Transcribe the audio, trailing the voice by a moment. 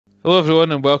Hello,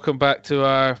 everyone, and welcome back to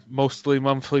our mostly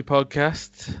monthly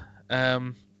podcast.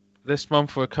 This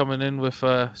month we're coming in with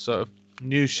a sort of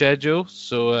new schedule.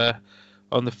 So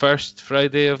on the first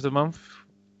Friday of the month,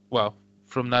 well,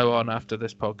 from now on after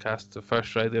this podcast, the first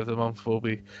Friday of the month will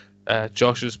be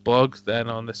Josh's blog. Then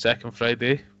on the second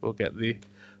Friday, we'll get the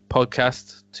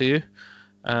podcast to you.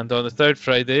 And on the third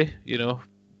Friday,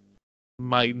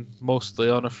 mine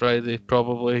mostly on a Friday,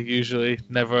 probably, usually,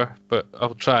 never, but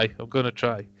I'll try. I'm going to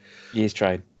try. He's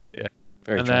tried. Yeah.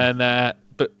 Very and tried. then,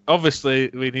 but obviously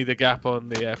we need a gap on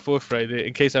the fourth Friday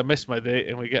in case I miss my date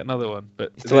and we get another one.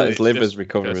 But to let his livers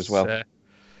recover as well.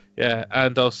 Yeah,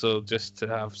 and also just to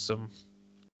have some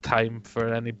time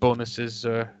for any bonuses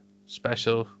or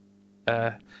special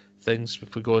things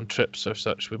if we go on trips or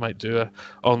such. We might do a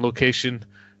on-location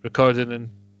recording and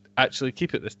actually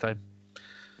keep it this time.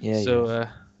 Yeah. So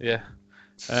yeah.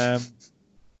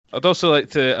 I'd also like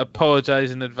to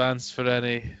apologise in advance for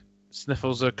any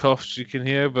sniffles or coughs you can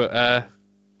hear, but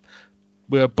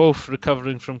we are both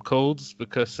recovering from colds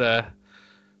because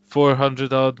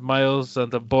 400 odd miles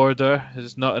and a border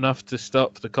is not enough to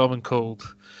stop the common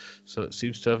cold. So it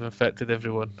seems to have infected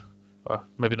everyone. Or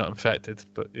maybe not infected,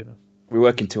 but We're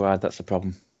working too hard, that's the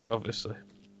problem. Obviously.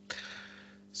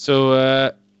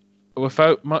 So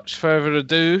without much further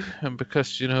ado, and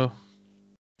because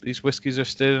these whiskies are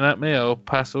staring at me, I'll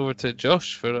pass over to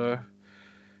Josh for our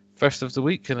first of the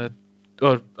week,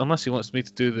 or unless he wants me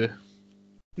to do the.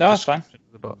 No, that's fine.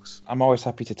 The box. I'm always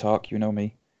happy to talk. You know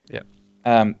me.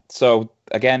 Yeah. So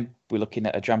again, we're looking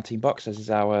at a Dram Team box, as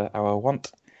is our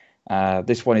want.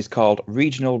 This one is called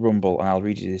Regional Rumble, and I'll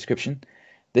read you the description.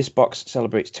 This box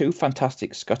celebrates two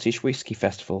fantastic Scottish whisky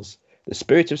festivals: the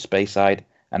Spirit of Speyside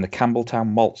and the Campbelltown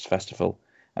Malts Festival,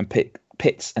 and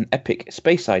pits an epic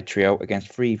Speyside trio against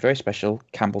three very special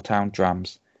Campbelltown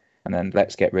drams. And then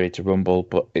let's get ready to rumble,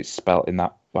 but it's spelt in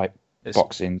that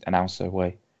boxing announcer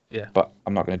way. Yeah. But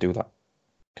I'm not going to do that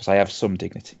because I have some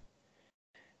dignity.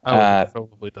 I would have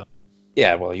probably done.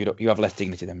 Yeah, well, you have less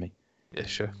dignity than me. Yeah,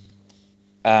 sure.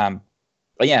 But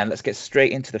yeah, let's get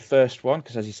straight into the first one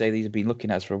because, as you say, these have been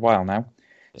looking at us for a while now.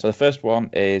 So the first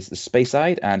one is the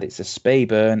Speyside, and it's a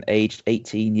Speyburn aged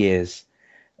 18 years.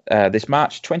 This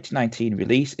March 2019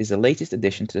 release is the latest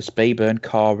addition to the Speyburn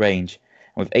car range,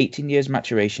 and with 18 years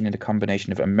maturation in a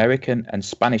combination of American and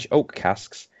Spanish oak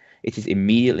casks, it is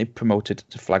immediately promoted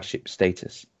to flagship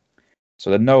status. So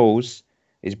the nose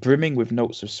is brimming with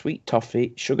notes of sweet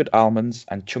toffee, sugared almonds,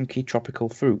 and chunky tropical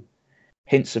fruit.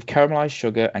 Hints of caramelized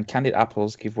sugar and candied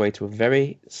apples give way to a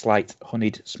very slight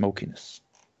honeyed smokiness.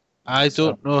 I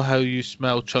don't know how you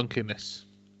smell chunkiness.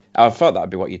 I thought that would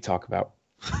be what you'd talk about.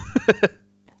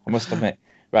 I must admit.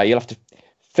 Right, you'll have to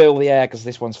fill the air because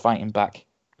this one's fighting back.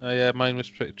 Oh yeah, mine was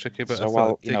pretty tricky, but So I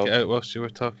thought I'd take it out whilst you were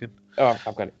talking. Oh,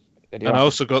 I've got it. And I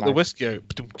also got the whiskey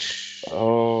out.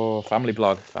 Oh, family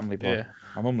blog. Yeah.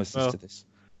 My mum listens to this.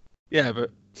 Yeah,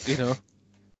 but,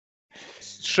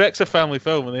 Shrek's a family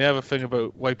film, and they have a thing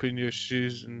about wiping your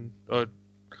shoes or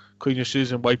clean your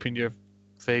shoes and wiping your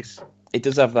face. It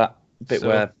does have that bit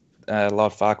where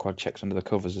Lord Farquaad checks under the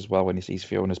covers as well when he sees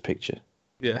Fiona's picture.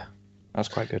 Yeah. That's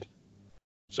quite good.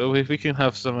 So if we can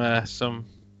have some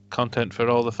content for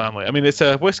all the family. I mean, it's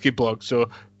a whiskey blog, so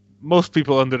most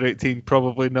people under 18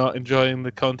 probably not enjoying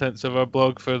the contents of our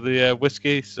blog for the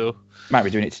whiskey, so... Might be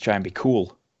doing it to try and be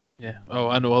cool. Yeah. Oh,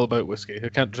 I know all about whiskey. I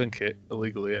can't drink it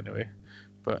illegally anyway.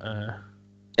 But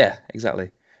yeah,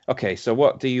 exactly. Okay, so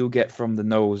what do you get from the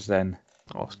nose then?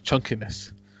 Oh,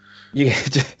 chunkiness. Yeah,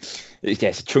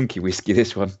 it's a chunky whiskey,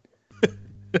 this one.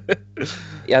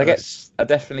 Yeah, I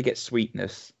definitely get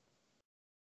sweetness.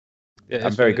 Yeah,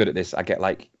 I'm very good at this. I get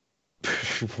like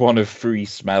one of three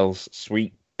smells: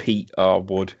 sweet, peat, or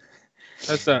wood.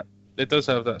 That's that. It does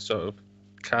have that sort of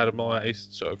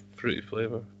caramelized, sort of fruity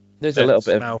flavor. There's a little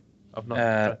bit of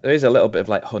there is a little bit of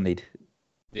like honeyed.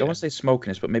 I don't want to say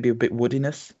smokiness, but maybe a bit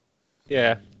woodiness.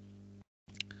 Yeah.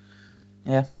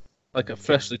 Yeah. Like a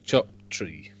freshly chopped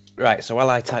tree. Right, so while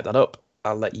I type that up,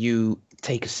 I'll let you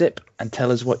take a sip and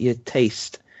tell us what you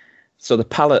taste. So the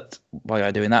palate, while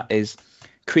you're doing that, is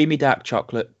creamy dark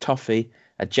chocolate, toffee,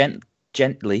 a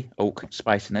gently oak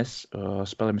spiciness,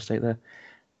 spelling mistake there,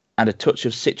 and a touch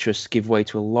of citrus give way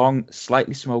to a long,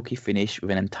 slightly smoky finish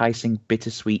with an enticing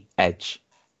bittersweet edge.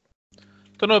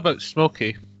 Don't know about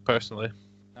smoky, personally.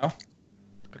 No?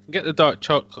 I can get the dark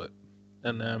chocolate,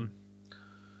 and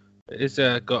it's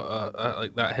got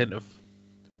like that hint of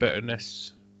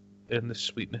bitterness in the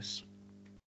sweetness.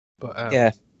 But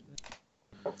yeah.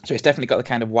 So it's definitely got the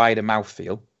kind of wider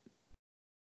mouthfeel.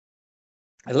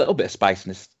 A little bit of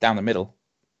spiciness down the middle.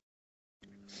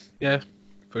 Yeah,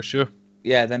 for sure.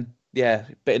 Yeah, then yeah,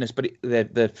 bitterness, but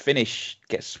the finish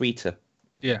gets sweeter.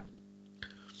 Yeah.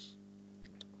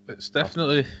 It's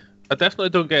definitely... I definitely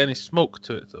don't get any smoke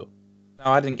to it, though.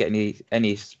 No, I didn't get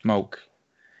any smoke.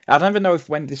 I don't even know if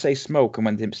when they say smoke and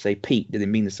when they say peat, do they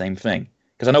mean the same thing?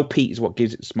 Because I know peat is what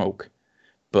gives it smoke,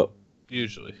 but...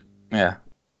 Usually. Yeah.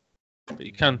 But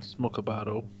you can smoke a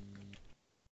barrel.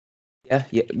 Yeah.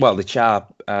 Well, the char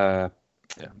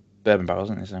bourbon barrel,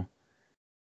 isn't it? So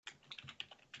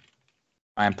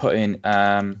I am putting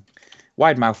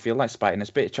wide mouthfeel, light spiciness,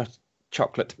 bit of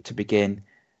chocolate to begin,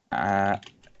 and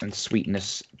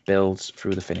sweetness builds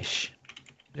through the finish.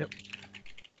 Yep.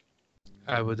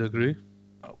 I would agree.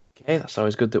 Okay, that's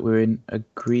always good that we're in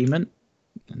agreement.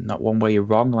 Not one way you're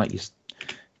wrong, like you're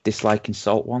disliking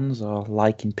salt ones or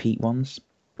liking peat ones.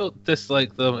 Don't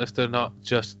dislike them if they're not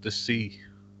just the sea.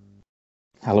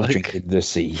 I love drinking the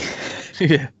sea.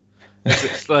 Yeah. If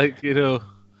it's like,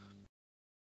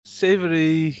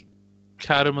 savoury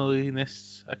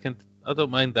carameliness, I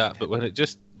don't mind that, but when it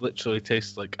just literally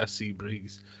tastes like a sea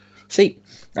breeze. See,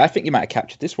 I think you might have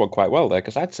captured this one quite well there,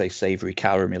 because I'd say savoury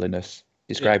carameliness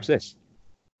describes this.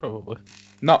 Probably.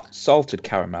 Not salted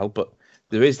caramel, but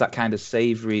there is that kind of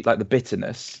savoury, like the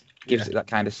bitterness gives it that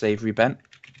kind of savoury bent.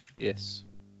 Yes.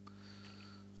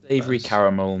 Savoury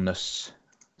caramelness.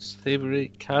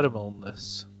 Savoury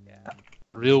caramelness. Yeah.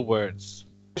 Real words.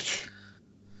 That's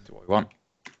what we want.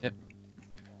 Yep.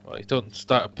 Well, you don't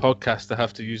start a podcast to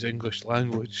have to use English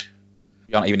language.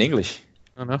 You aren't even English.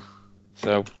 I know.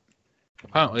 So...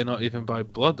 Apparently not even by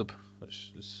blood,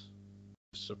 which is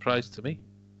a surprise to me.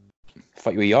 I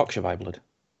thought you were Yorkshire by blood.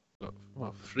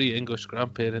 Well, 3 English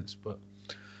grandparents, but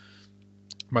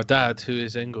my dad, who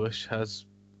is English, has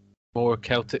more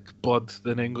Celtic blood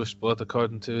than English blood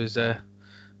according to his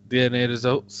DNA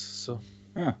results. So,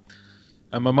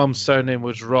 and my mum's surname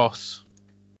was Ross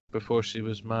before she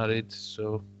was married,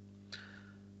 so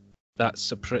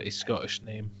that's a pretty Scottish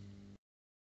name.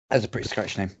 That's a pretty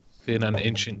Scottish name. Being an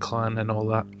ancient clan and all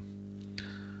that.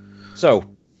 So,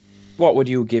 what would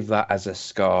you give that as a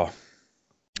score?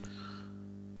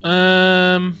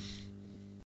 I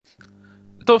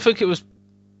don't think it was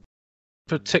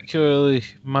particularly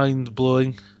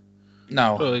mind-blowing.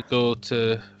 No. Probably go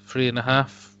to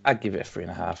 3.5. I'd give it a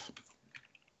 3.5.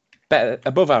 Better,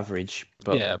 above average,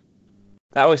 but yeah.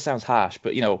 That always sounds harsh,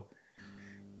 but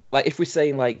like if we're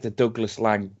saying like the Douglas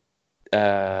Lang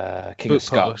King of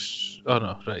Scots. Oh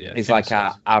no, right, yeah. It's like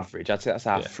our average. I'd say that's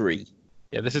our 3.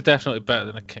 Yeah, this is definitely better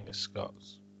than a King of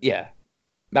Scots. Yeah.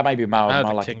 That might be more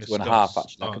like a 2.5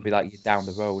 actually. That could be like you're down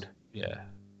the road. Yeah,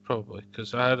 probably.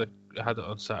 Because I had it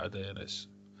on Saturday, and it's,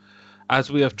 as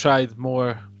we have tried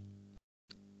more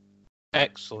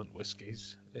excellent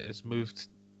whiskies, it has moved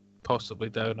possibly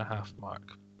down a half mark.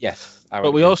 Yes.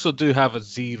 But we also do have a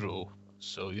 0,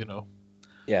 so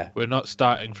yeah, we're not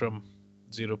starting from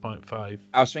 0.5.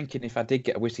 I was thinking if I did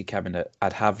get a whiskey cabinet,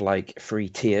 I'd have like 3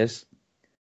 tiers.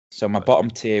 So my bottom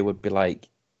tier would be like,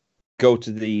 go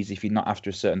to these if you're not after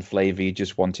a certain flavour, you're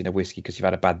just wanting a whiskey because you've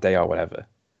had a bad day or whatever.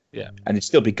 Yeah. And it'd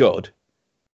still be good,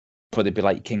 but it'd be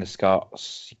like King of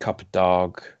Scots, your Copper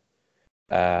Dog,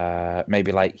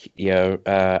 maybe like your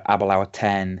Aberlour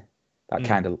 10, that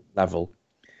kind of level.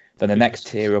 Then the next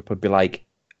tier up would be like,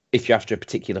 if you're after a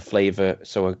particular flavour,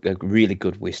 so a really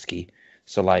good whiskey.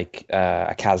 So like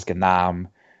a Casga Nam,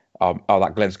 or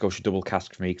that Glen Scotia double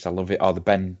cask for me because I love it, or the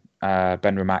Ben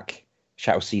Rimac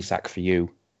Chateau Cisac for you.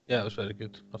 Yeah, it was very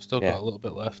good. I've still got a little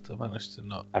bit left. I managed to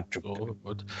not go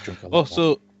overboard.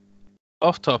 Also,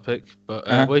 off topic,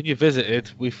 but when you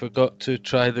visited, we forgot to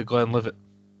try the Glenlivet.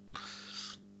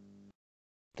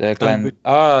 The Glen.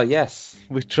 Oh yes,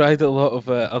 we tried a lot of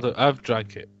other. I've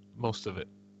drank it, most of it.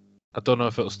 I don't know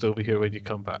if it'll still be here when you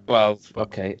come back. Well,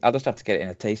 okay, I'll just have to get it in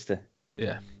a taster.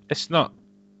 Yeah, it's not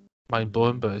mind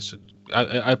blowing, but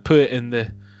I put it in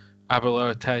the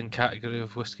Aberlour 10 category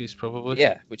of whiskies probably.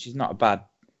 Yeah, which is not a bad.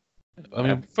 I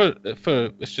mean, for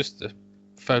it's just the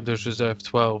Founders Reserve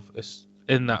 12. It's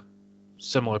in that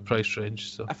similar price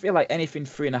range. So I feel like anything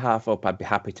 3.5 up, I'd be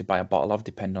happy to buy a bottle of,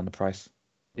 depending on the price.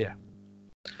 Yeah,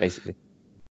 basically,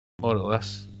 more or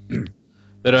less.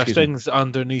 There are things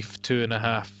underneath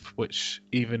 2.5, which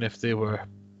even if they were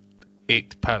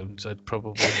 £8, I'd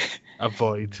probably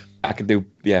avoid. I could do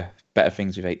better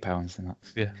things with £8 than that.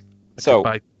 Yeah. I could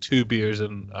buy 2 beers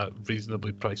in a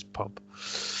reasonably priced pub.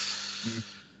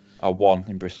 Or 1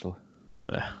 in Bristol.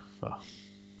 Yeah. Well.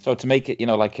 So to make it,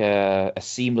 like a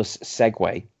seamless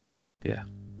segue. Yeah.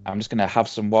 I'm just gonna have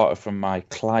some water from my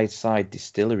Clydeside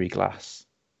Distillery glass.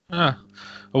 I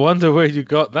wonder where you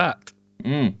got that.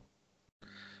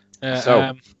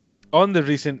 on the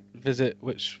recent visit,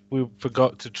 which we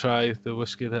forgot to try the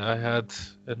whiskey that I had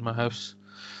in my house,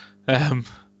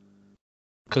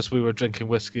 because we were drinking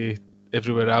whiskey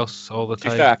everywhere else all the To be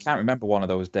time. fair, I can't remember one of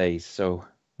those days, so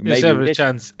There's maybe we did.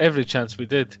 every chance we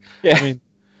did. Yeah. I mean,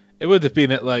 it would have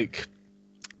been at like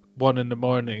 1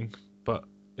 a.m, but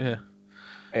yeah.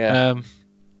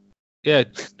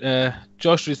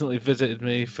 Josh recently visited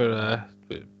me for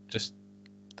just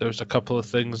there was a couple of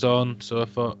things on, so I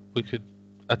thought we could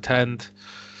attend.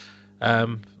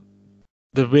 The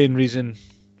main reason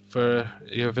for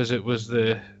your visit was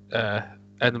the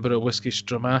Edinburgh Whisky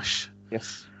Stramash.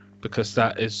 Yes. Because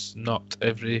that is not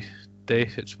every day,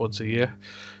 it's once a year.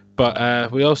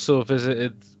 But we also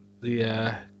visited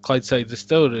the Clydeside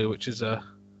Distillery, which is a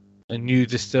new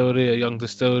distillery, a young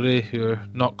distillery who are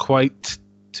not quite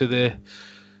to the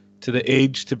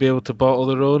age to be able to bottle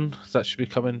their own. That should be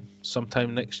coming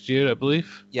sometime next year, I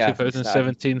believe. Yeah,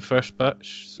 2017 first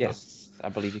batch. So. Yes, I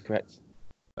believe you're correct.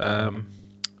 But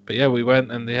yeah, we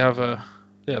went and they have a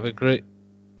great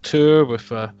tour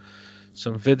with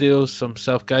some videos, some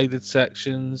self-guided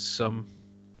sections, some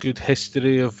good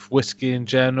history of whiskey in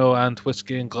general and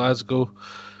whiskey in Glasgow.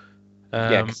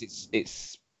 Yeah, because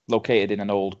it's located in an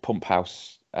old pump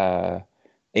house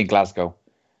in Glasgow.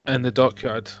 In the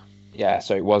dockyard. Yeah,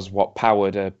 so it was what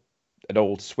powered an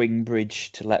old swing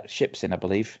bridge to let ships in, I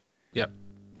believe. Yep.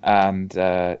 And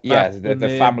the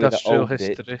family that owned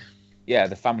history. it. Yeah,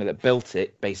 the family that built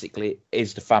it basically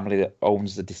is the family that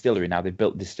owns the distillery now. They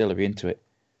built the distillery into it.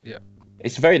 Yeah.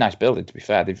 It's a very nice building, to be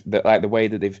fair. The way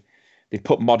that they've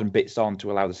put modern bits on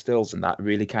to allow the stills, and that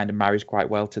really kind of marries quite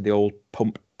well to the old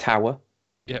pump tower.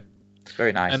 Yep. It's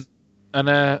very nice. And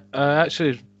I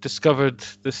actually discovered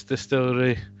this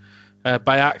distillery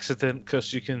by accident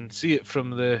because you can see it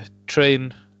from the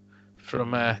train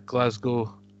from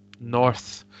Glasgow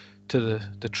north to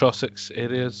the Trossachs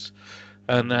areas.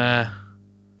 And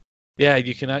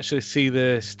you can actually see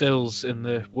the stills in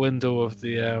the window of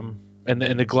the in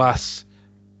the glass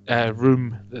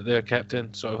room that they're kept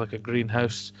in, sort of like a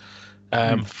greenhouse,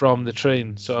 from the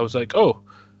train. So I was like, oh,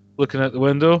 looking out the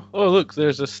window, oh look,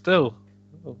 there's a still.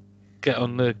 I'll get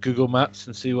on the Google Maps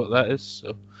and see what that is.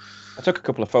 So I took a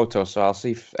couple of photos, so I'll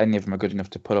see if any of them are good enough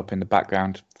to put up in the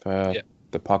background for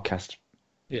the podcast.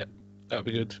 Yeah, that'd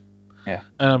be good. Yeah,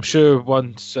 and I'm sure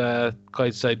once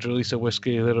Clydeside release a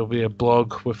whiskey, there'll be a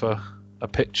blog with a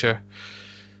picture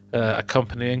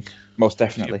accompanying. Most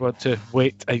definitely. If you want to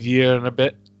wait a year and a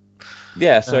bit.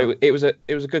 Yeah, so it was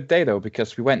a good day though,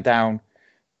 because we went down.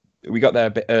 We got there a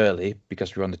bit early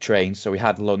because we were on the train, so we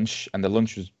had lunch, and the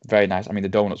lunch was very nice. I mean, the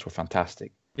donuts were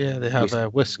fantastic. Yeah, they have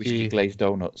whiskey glazed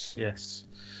donuts. Yes.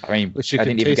 I mean, I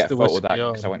didn't even get a photo of that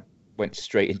because I went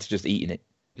straight into just eating it.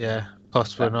 Yeah.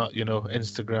 Plus, we're not,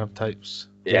 Instagram types.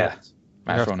 Yeah.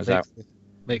 Might have thrown us out.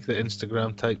 Make the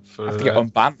Instagram type for. I have to get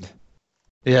unbanned.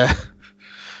 Yeah.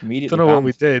 Immediately. Don't know what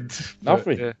we did.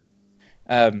 Nothing.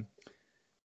 Yeah.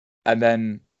 And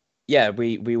then,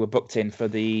 we were booked in for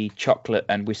the chocolate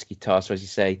and whiskey tour. So as you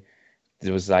say,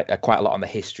 there was like quite a lot on the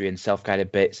history and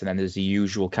self-guided bits, and then there's the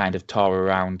usual kind of tour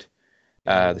around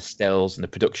the stills and the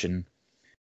production.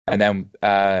 And then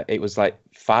it was like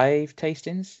 5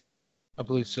 tastings. I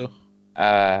believe so.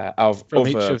 From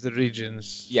each of the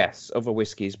regions. Yes, other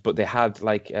whiskies, but they had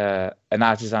like an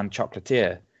artisan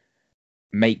chocolatier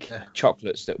make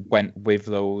chocolates that went with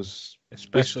those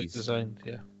especially whiskies. Designed.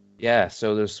 Yeah. Yeah,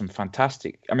 so there's some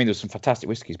fantastic. I mean, there's some fantastic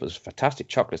whiskies, but there's fantastic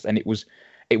chocolates, and it was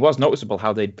noticeable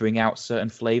how they'd bring out certain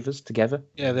flavors together.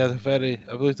 Yeah, they had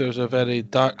I believe there was a very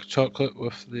dark chocolate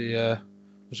with the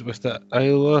was it with the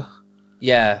Isla?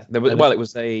 Yeah, there was. Well, it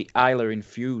was a Isla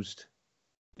infused.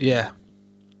 Yeah,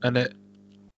 and it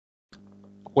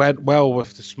went well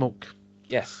with the smoke.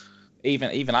 Yes,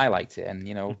 even I liked it,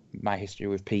 and my history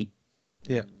with Pete.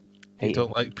 Yeah, you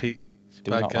don't like Pete.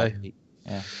 Bad guy. Like Pete.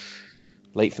 Yeah,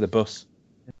 late for the bus.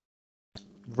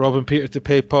 Robbing Peter to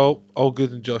pay Paul. All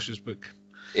good in Josh's book.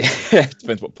 It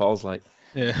depends what Paul's like.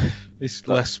 Yeah, he's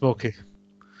less smoky.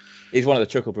 He's one of the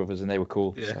Chuckle brothers, and they were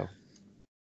cool. Yeah.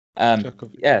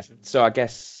 So. So I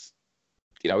guess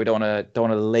we don't want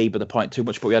to labour the point too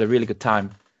much, but we had a really good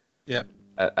time. Yeah.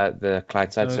 At the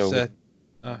Clydeside.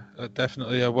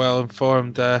 Definitely a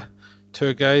well-informed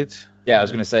tour guide. Yeah, I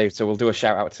was going to say. So we'll do a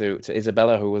shout out to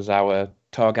Isabella, who was our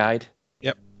tour guide.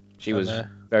 Yep. She was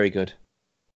very good.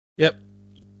 Yep.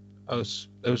 It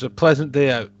was a pleasant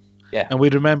day out. Yeah. And we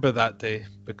remember that day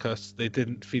because they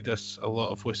didn't feed us a lot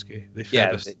of whiskey. They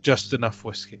fed us just enough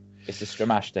whiskey. It's the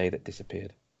Stramash day that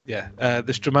disappeared. Yeah.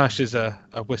 The Stramash is a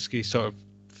whiskey sort of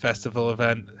festival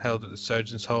event held at the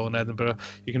Surgeons' Hall in Edinburgh.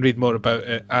 You can read more about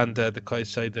it and the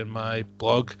Clydeside in my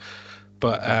blog.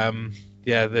 But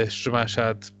yeah, the Stramash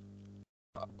had.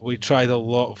 We tried a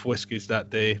lot of whiskies that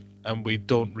day, and we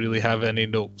don't really have any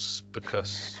notes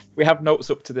because We have notes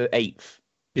up to the 8th.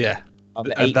 yeah, On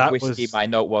the and 8th that whiskey, was my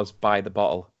note was buy the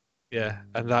bottle. yeah,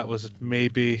 and that was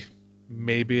maybe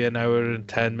an hour and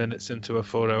 10 minutes into a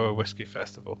 4-hour whiskey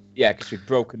festival. Yeah, because we'd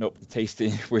broken up the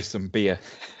tasting with some beer.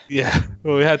 Yeah,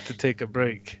 well, we had to take a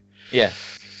break. Yeah.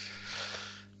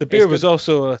 The beer was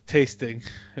also a tasting.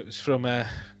 It was from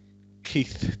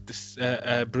Keith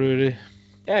Brewery.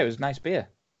 Yeah, it was nice beer.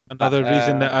 Another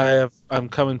reason that I'm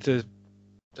coming to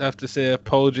have to say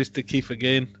apologies to Keith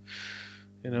again.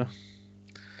 You know,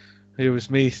 here was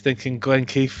me thinking Glen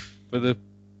Keith were the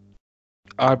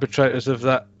arbitrators of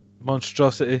that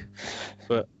monstrosity,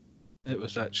 but it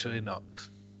was actually not.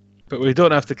 But we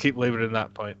don't have to keep labouring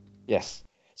that point. Yes.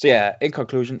 So yeah, in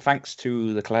conclusion, thanks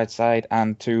to the Clydeside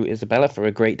and to Isabella for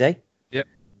a great day. Yep.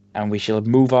 And we shall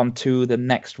move on to the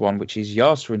next one, which is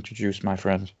yours to introduce, my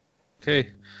friend. Okay.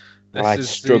 Well, I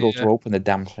struggle to open the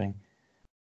damn thing.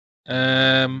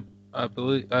 I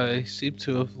believe I seem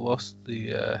to have lost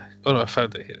the. Oh no, I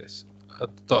found it. Here it is. I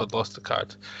thought I'd lost the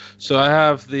card. So I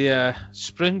have the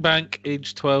Springbank,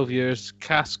 aged 12 years,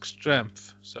 cask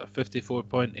strength, so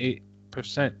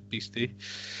 54.8% beastie.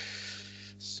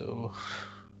 So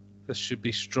this should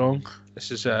be strong.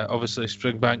 This is obviously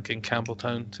Springbank in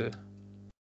Campbelltown to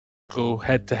go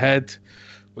head to head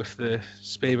with the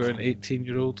Speyburn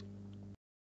 18-year-old.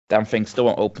 Damn thing still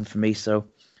won't open for me, so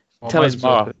Well, tell us mine's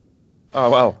more. open. Oh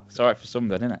well, it's alright for some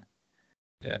then, isn't it?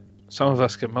 Yeah, some of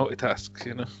us can multitask,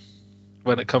 you know,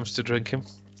 when it comes to drinking.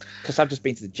 Because I've just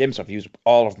been to the gym, so I've used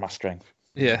all of my strength.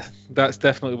 Yeah, that's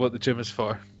definitely what the gym is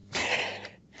for.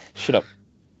 Shut up.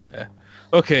 Yeah.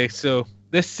 Okay, so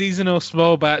this seasonal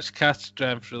small batch cask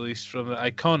strength release from the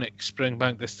iconic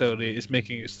Springbank Distillery is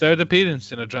making its third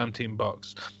appearance in a Dram Team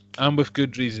box, and with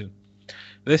good reason.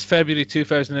 This February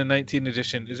 2019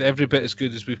 edition is every bit as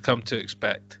good as we've come to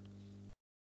expect.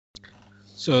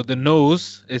 So the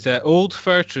nose is old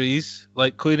fir trees,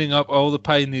 like cleaning up all the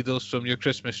pine needles from your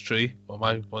Christmas tree. Well,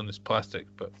 my one is plastic,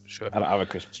 but sure. I don't have a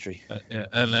Christmas tree. Yeah,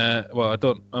 and well, I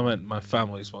don't. I meant my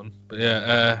family's one, but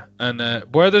yeah. And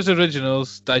Werther's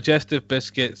Originals, digestive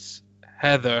biscuits,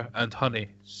 heather, and honey.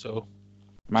 So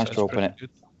Managed to open it. good.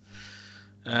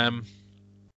 I'll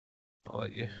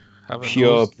let you have a Pure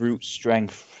nose. brute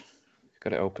strength.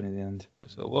 Got it open in the end.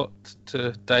 There's a lot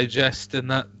to digest in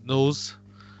that nose.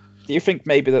 Do you think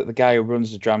maybe that the guy who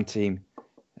runs the Dram Team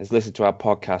has listened to our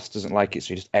podcast, doesn't like it, so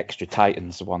he just extra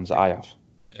tightens the ones that I have?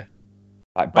 Yeah.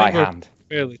 Like by Mine were hand.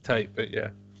 fairly tight, but yeah.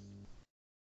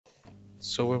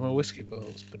 So were my whiskey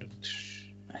bottles. But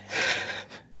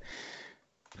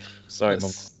Sorry, Mum.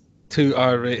 that's 2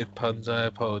 R-rated puns. I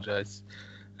apologise.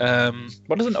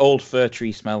 What does an old fir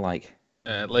tree smell like?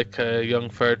 Like a young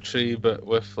fir tree, but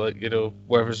with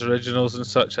Werther's Originals and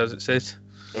such, as it says.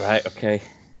 Right, okay.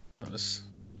 That was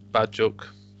a bad joke.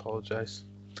 Apologise.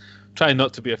 Trying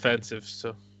not to be offensive,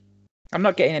 so. I'm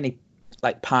not getting any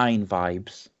like pine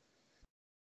vibes.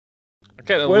 I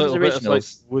get a Werther's little bit of like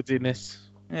Originals. woodiness.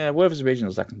 Yeah, Werther's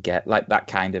Originals I can get, like that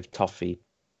kind of toffee.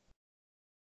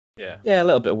 Yeah, Yeah, a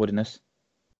little bit of woodiness.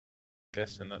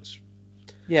 guessing that's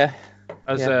Yeah.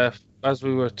 as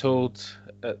we were told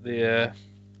at the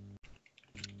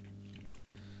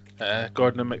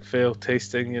Gordon and MacPhail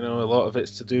tasting. A lot of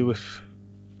it's to do with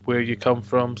where you come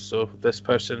from. So this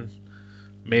person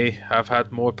may have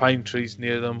had more pine trees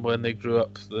near them when they grew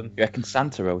up than. You reckon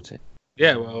Santa wrote it?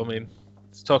 Yeah, well, I mean,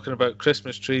 it's talking about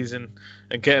Christmas trees and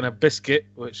getting a biscuit,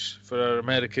 which for our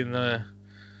American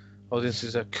audience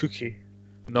is a cookie,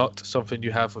 not something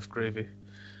you have with gravy.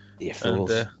 You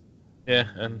fools.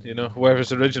 And,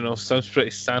 Werther's Original sounds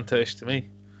pretty Santa-ish to me.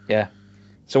 Yeah.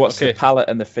 So what's the palate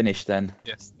and the finish then?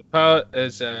 Yes, the palate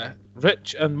is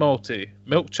rich and malty,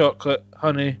 milk chocolate,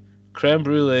 honey, creme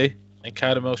brulee, and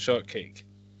caramel shortcake.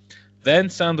 Then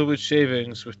sandalwood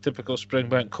shavings with typical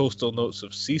Springbank coastal notes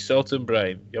of sea salt and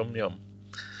brine. Yum yum.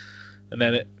 And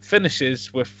then it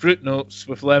finishes with fruit notes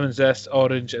with lemon zest,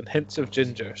 orange, and hints of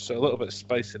ginger. So a little bit of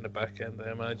spice in the back end,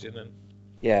 I imagine. And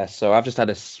yeah, so I've just had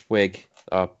a swig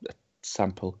or a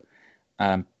sample.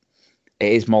 It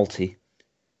is malty.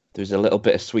 There's a little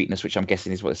bit of sweetness, which I'm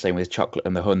guessing is what they're saying with the chocolate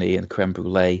and the honey and creme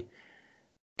brulee.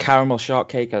 Caramel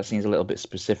shortcake, that seems a little bit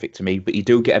specific to me, but you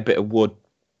do get a bit of wood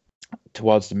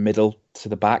towards the middle to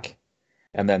the back,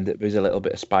 and then there's a little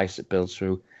bit of spice that builds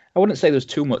through. I wouldn't say there's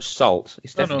too much salt.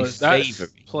 It's definitely savoury.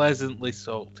 Pleasantly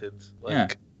salted.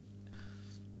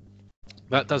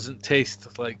 That doesn't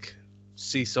taste like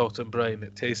sea salt and brine.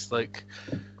 It tastes like,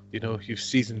 you've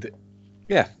seasoned it.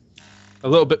 Yeah. A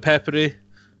little bit peppery,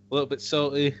 a little bit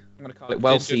salty. I'm going to call it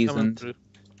well seasoned.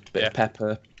 Bit of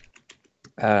pepper.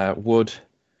 wood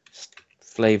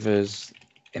flavors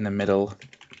in the middle.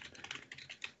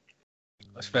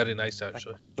 That's very nice,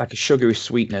 actually. Like a sugary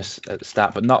sweetness at the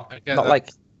start, but not like.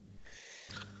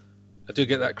 I do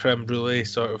get that creme brulee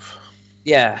sort of.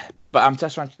 Yeah, but I'm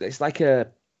just trying. It's like a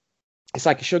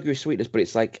sugary sweetness, but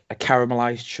it's like a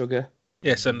caramelized sugar.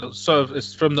 Yes, and sort of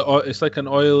it's from the it's like an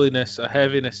oiliness, a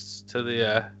heaviness to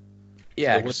the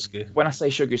the whiskey. When I say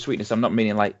sugary sweetness, I'm not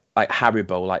meaning like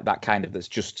Haribo, like that kind of that's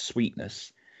just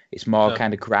sweetness. It's more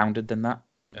kind of grounded than that.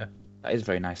 Yeah, that is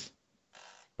very nice.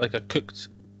 Like a cooked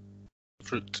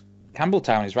fruit.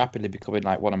 Campbelltown is rapidly becoming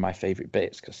like one of my favorite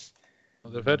bits because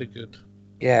they're very good.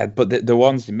 Yeah, but the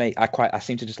ones they make, I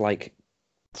seem to just like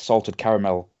salted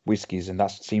caramel whiskies, and that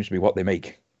seems to be what they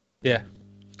make. Yeah.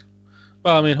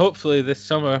 Well, I mean, hopefully this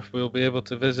summer we'll be able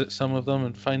to visit some of them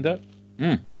and find out.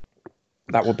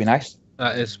 That would be nice.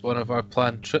 That is one of our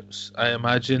planned trips. I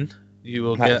imagine you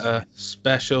will get a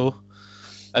special,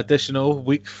 additional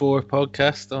week 4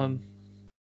 podcast on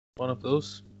one of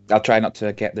those. I'll try not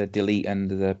to get the delete and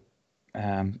the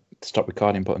stop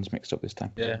recording buttons mixed up this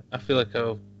time. Yeah, I feel like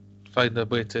I'll find a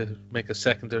way to make a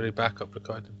secondary backup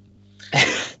recording.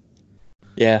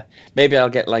 Yeah, maybe I'll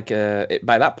get like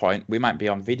by that point we might be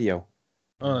on video.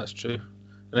 Oh, that's true.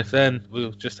 And if then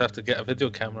we'll just have to get a video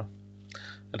camera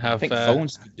and have. I think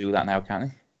phones can do that now, can't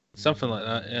they? Something like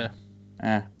that, yeah.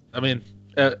 Yeah. I mean,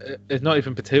 it's not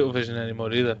even potato vision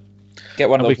anymore either. Get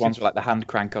one of those ones with like the hand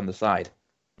crank on the side.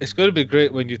 It's going to be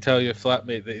great when you tell your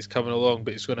flatmate that he's coming along,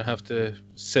 but he's going to have to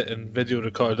sit and video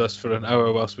record us for an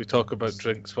hour whilst we talk about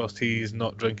drinks whilst he's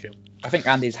not drinking. I think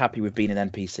Andy's happy with being an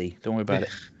NPC. Don't worry about it.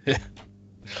 Yeah.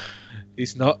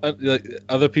 He's not like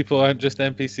other people aren't just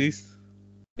NPCs.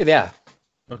 Yeah, they are.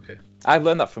 Okay. I've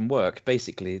learned that from work.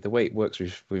 Basically, the way it works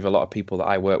with a lot of people that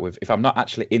I work with, if I'm not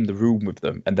actually in the room with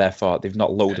them and therefore they've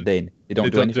not loaded in, they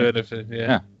don't do anything.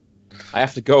 Yeah. I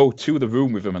have to go to the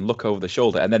room with them and look over the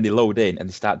shoulder, and then they load in and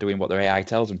they start doing what their AI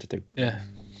tells them to do. Yeah.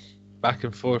 Back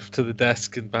and forth to the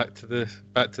desk and back to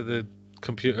the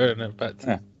computer and then back to.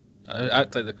 Yeah. I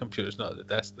act like the computer's not at the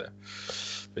desk there,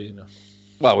 but you know.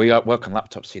 Well, we work on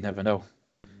laptops, so you never know.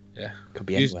 Yeah. Could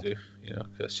be anywhere.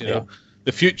 Because know,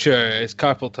 the future is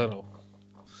carpal tunnel.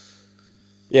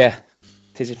 Yeah.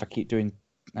 It is if I keep doing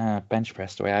bench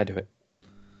press the way I do it.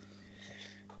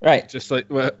 Right. Just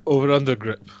like over under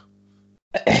grip.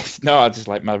 No, I just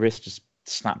like my wrist just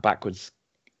snapped backwards.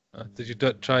 Did you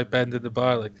try bending the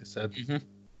bar like I said? Mm-hmm.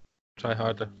 Try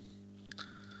harder.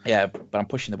 Yeah, but I'm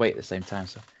pushing the weight at the same time.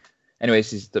 So,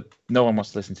 anyways, no one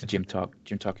wants to listen to Gym Talk.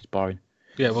 Gym Talk is boring.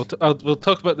 Yeah, we'll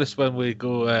talk about this when we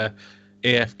go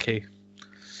AFK.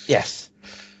 Yes.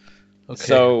 Okay.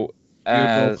 So,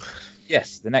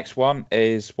 yes, the next one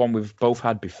is one we've both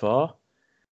had before.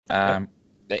 It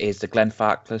is the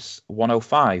Glenfarclas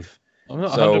 105. I'm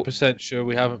not 100% sure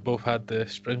we haven't both had the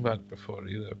Springbank before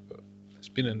either, but it's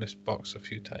been in this box a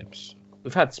few times.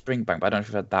 We've had Springbank, but I don't know if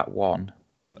we've had that one.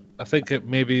 I think it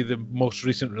may be the most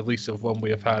recent release of one we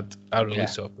have had our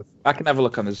release of. I can have a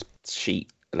look on this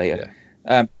sheet later.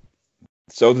 Yeah.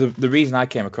 So the reason I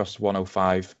came across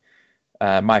 105,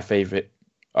 my favourite,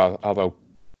 although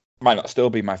might not still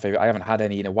be my favourite, I haven't had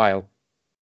any in a while,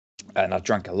 and I've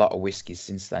drank a lot of whiskies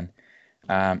since then,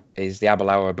 is the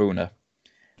Aberlour Abuna.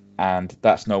 And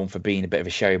that's known for being a bit of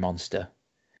a sherry monster.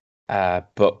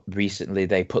 But recently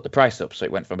they put the price up, so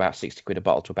it went from about 60 quid a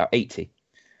bottle to about 80.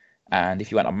 And if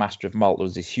you went on Master of Malt, there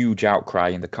was this huge outcry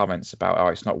in the comments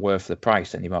about, it's not worth the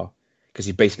price anymore, because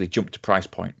he basically jumped to price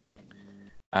point.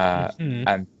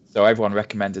 And so everyone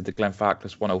recommended the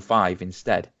Glenfarclas 105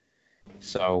 instead.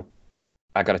 So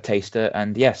I got a taster,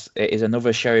 and yes, it is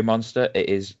another sherry monster. It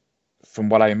is, from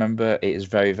what I remember, it is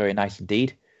very, very nice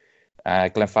indeed.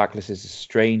 Glenfarclas is a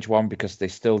strange one because they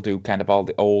still do kind of all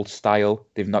the old style.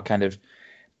 They've not kind of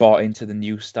bought into the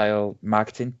new style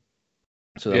marketing.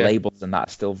 So the labels and that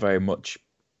are still very much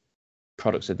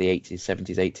products of the 80s,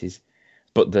 70s, 80s.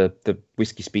 But the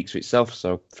whiskey speaks for itself,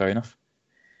 so fair enough.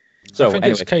 So I think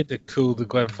it's kind of cool, the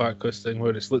Glenfarclas thing,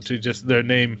 where it's literally just their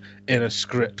name in a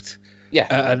script. Yeah.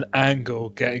 At an angle,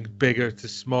 getting bigger to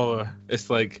smaller. It's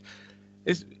like,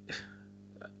 is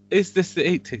this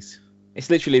the 80s? It's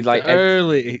literally like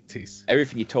early 80s.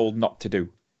 Everything you're told not to do.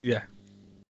 Yeah.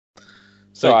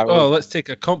 So like, let's take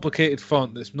a complicated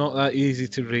font that's not that easy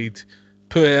to read,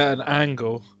 put it at an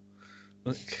angle,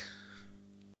 and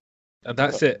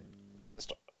that's it.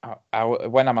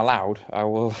 When I'm allowed, I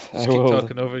will. Just keep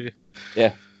talking over you.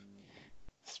 Yeah.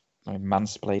 It's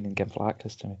mansplaining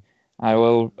Glenfarclas to me. I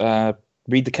will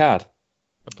read the card.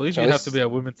 I believe you have to be a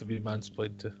woman to be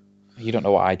mansplained to. You don't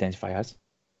know what I identify as.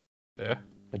 Yeah.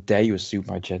 I dare you assume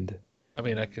my gender. I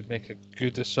mean, I could make a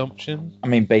good assumption. I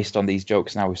mean, based on these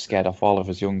jokes now, we've scared off all of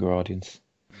us younger audience.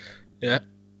 Yeah.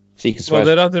 So you can swear.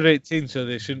 Well, they're under 18, so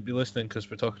they shouldn't be listening because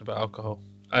we're talking about alcohol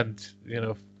and,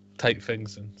 tight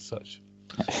things and such.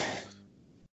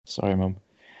 Sorry, Mum.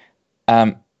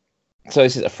 So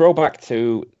this is a throwback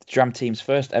to Dram Team's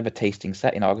first ever tasting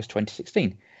set in August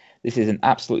 2016. This is an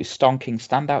absolutely stonking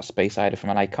standout space cider from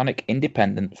an iconic,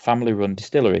 independent, family-run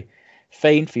distillery,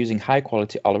 famed for using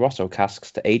high-quality Oloroso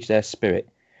casks to age their spirit.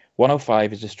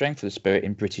 105 is the strength of the spirit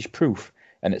in British proof,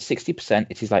 and at 60%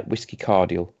 it is like whiskey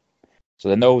cordial. So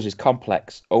the nose is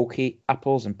complex, oaky,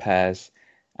 apples and pears,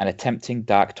 and a tempting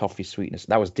dark toffee sweetness.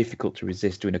 That was difficult to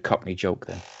resist doing a Cockney joke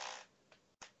then.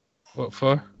 What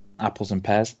for? Apples and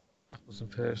pears. Apples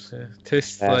and pears, yeah.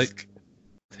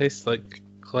 Tastes like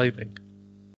climbing.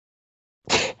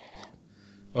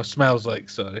 Or smells like,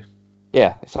 sorry.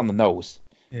 Yeah, it's on the nose.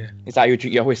 Yeah. Is that how you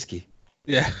drink your whiskey?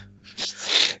 Yeah.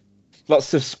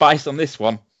 Lots of spice on this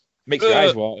one. Makes your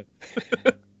eyes water.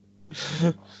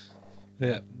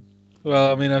 Yeah.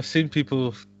 Well, I mean, I've seen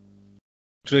people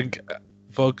drink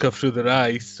vodka through their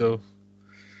eyes, so...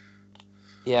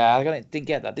 Yeah, I didn't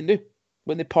get that, didn't you?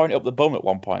 When they point it up the bum at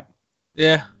one point.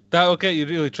 Yeah, that'll get you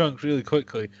really drunk really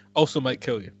quickly. Also might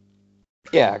kill you.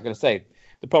 Yeah, I'm going to say,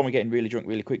 the problem with getting really drunk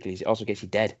really quickly is it also gets you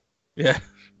dead. Yeah.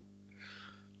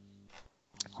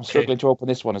 I'm struggling to open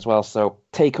this one as well, so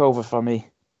take over for me.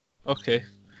 Okay.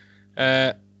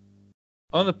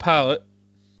 On the palate,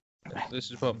 this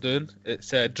is what I'm doing.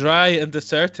 It's dry and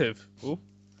assertive. Ooh.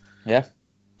 Yeah.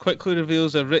 Quickly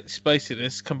reveals a rich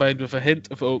spiciness combined with a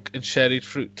hint of oak and sherried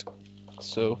fruit.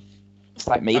 So... It's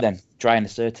like me then, dry and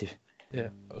assertive. Yeah,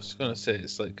 I was going to say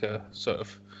it's like a sort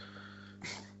of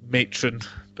matron,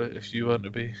 but if you want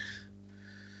to be...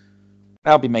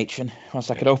 I'll be matron once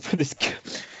I can open this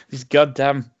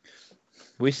goddamn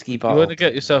whiskey bottle. You want to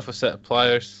get yourself a set of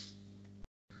pliers.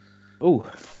 Ooh,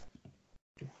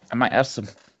 I might have some.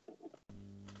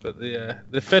 But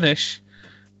the finish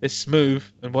is smooth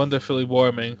and wonderfully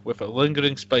warming with a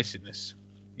lingering spiciness,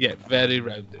 yet very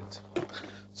rounded.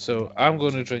 So I'm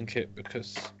going to drink it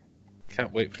because I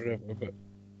can't wait forever. But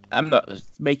I'm not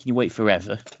making you wait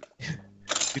forever.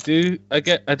 I do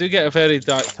get a very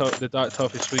dark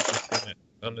toffee sweetness in it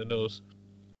on the nose.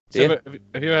 So Yeah.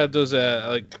 Have you ever had those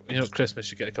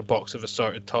Christmas you get like a box of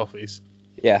assorted toffees?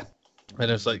 Yeah. And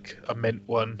there's like a mint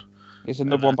one. It's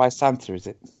another one by Santa, is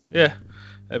it? Yeah,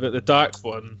 but the dark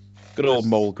one. Good old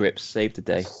mole grips, save the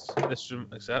day.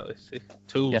 Exactly. See,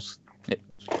 tools. Yep.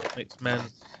 Makes men.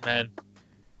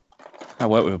 I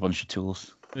work with a bunch of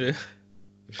tools. Yeah.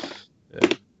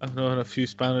 I've known a few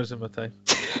spanners in my time.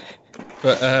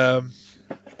 But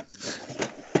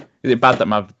is it bad that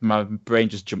my brain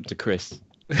just jumped to Chris?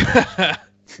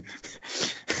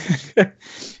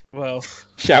 Well,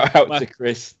 shout out to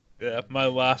Chris. Yeah, my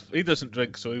laugh. He doesn't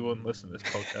drink, so he won't listen to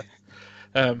this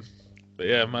podcast. But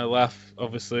yeah, my laugh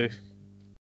obviously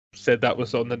said that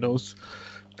was on the nose.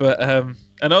 But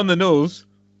and on the nose,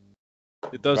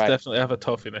 it does definitely have a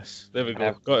toffiness. There we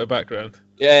go. Got a background.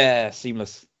 Yeah,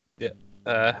 seamless.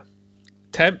 Yeah.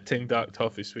 Tempting dark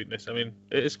toffee sweetness. I mean,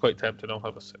 it is quite tempting. I'll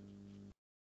have a sip.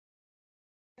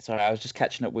 Sorry, I was just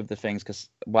catching up with the things because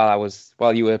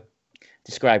while you were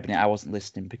describing it, I wasn't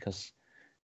listening because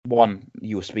one,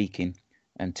 you were speaking,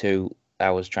 and two,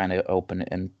 I was trying to open it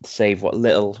and save what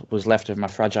little was left of my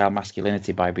fragile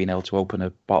masculinity by being able to open a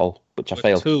bottle, which I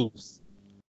failed. Tools.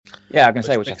 Yeah, I can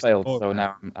say which I failed. So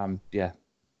now I'm to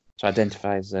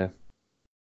identify as a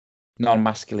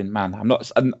non-masculine man.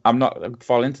 I'm not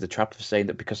falling into the trap of saying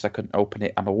that because I couldn't open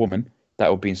it, I'm a woman.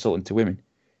 That would be insulting to women.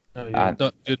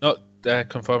 No, you're not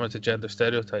conforming to gender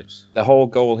stereotypes. The whole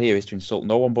goal here is to insult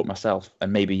no one but myself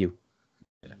and maybe you.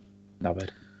 Yeah. Not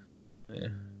bad. Yeah.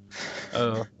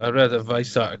 I read a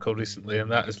Vice article recently, and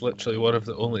that is literally one of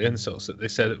the only insults that they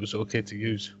said it was okay to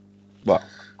use. What?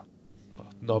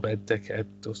 Knobhead, dickhead,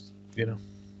 those,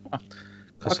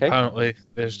 Because Okay. apparently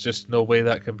there's just no way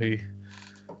that can be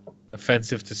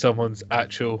offensive to someone's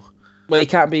actual. Well, you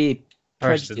can't be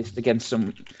person. prejudiced against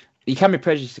some. You can be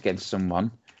prejudiced against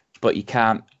someone, but you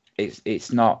can't.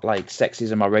 It's not like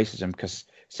sexism or racism, because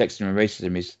sexism and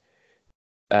racism is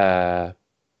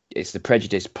it's the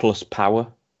prejudice plus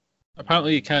power.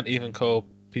 Apparently, you can't even call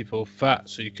people fat,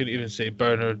 so you couldn't even say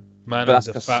Bernard Manning's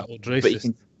a fat old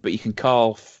racist. But you can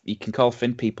call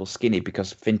thin people skinny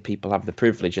because thin people have the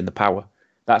privilege and the power.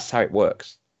 That's how it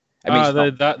works. I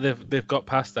mean, they've got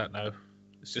past that now.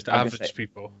 It's just average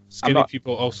people. Skinny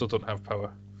people also don't have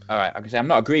power. All right, I can say I'm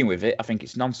not agreeing with it. I think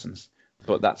it's nonsense,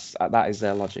 but that is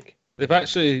their logic. They've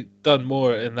actually done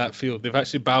more in that field. They've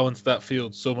actually balanced that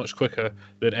field so much quicker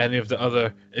than any of the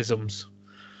other isms.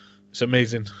 It's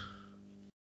amazing.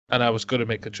 And I was going to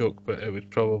make a joke, but it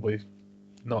would probably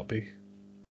not be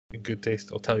in good taste.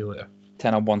 I'll tell you later.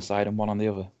 10 on one side and 1 on the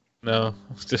other. No,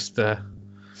 it's just I'll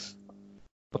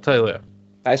tell you later.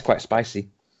 That is quite spicy.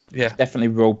 Yeah, Definitely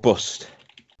robust.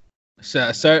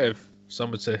 assertive.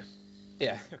 Some would say.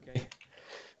 Yeah. Okay.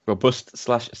 Robust /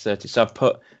 assertive. So I've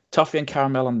put toffee and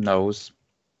caramel on the nose.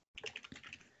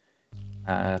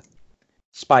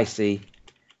 Spicy,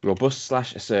 robust /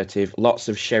 assertive. Lots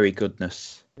of sherry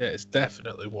goodness. Yeah, it's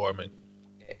definitely warming.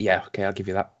 Yeah. Okay, I'll give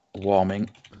you that. Warming.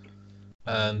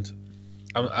 And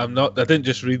I'm not. I didn't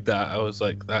just read that. I was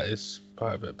like, that is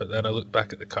part of it. But then I looked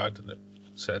back at the card and it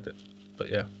said it. But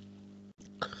yeah.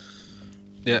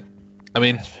 Yeah. I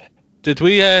mean, did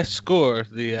we score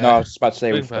the? No, I was about to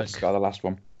say we Springbank? forgot to score the last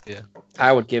one. Yeah.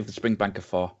 I would give the Springbank a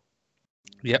 4.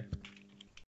 Yep.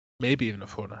 Maybe even a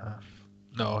 4.5.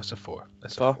 No, it's a 4.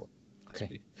 It's 4? a 4.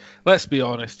 Okay. Let's be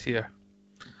honest here.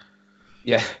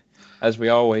 Yeah, as we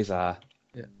always are.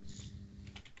 Yeah.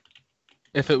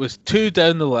 If it was 2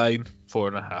 down the line,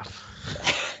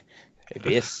 4.5. It'd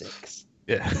be a 6.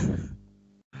 Yeah.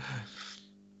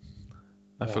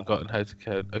 I've forgotten how to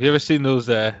count. Have you ever seen those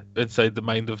inside the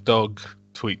mind of dog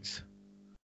tweets?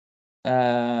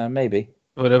 Maybe.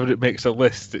 Whenever it makes a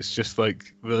list, it's just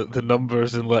like the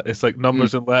numbers and it's like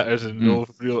numbers and letters in no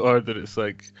real order. It's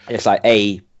like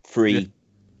A, 3.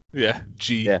 Yeah,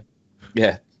 G. Yeah.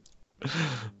 Yeah.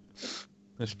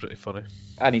 That's pretty funny.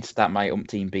 I need to start my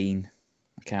Umpteen Bean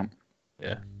account.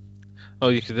 Yeah. Oh,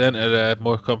 you could enter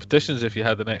more competitions if you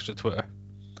had an extra Twitter.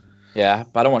 Yeah,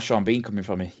 but I don't want Sean Bean coming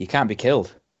from me. He can't be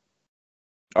killed.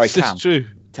 Or he can. It's true.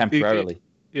 Temporarily.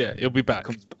 Yeah, he'll be back.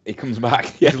 He comes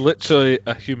back. Yeah. He's literally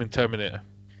a human Terminator.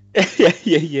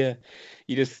 yeah.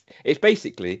 It's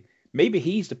basically, maybe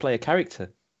he's to play a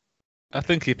character. I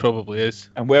think he probably is.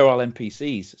 And we're all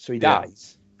NPCs, so he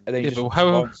dies. And then he just but how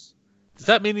responds. does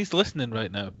that mean he's listening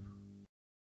right now?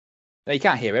 No, you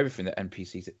can't hear everything that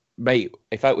NPCs. Mate,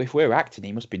 if we're acting,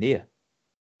 he must be near.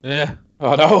 Yeah.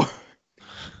 Oh no!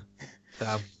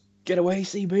 Damn. Get away,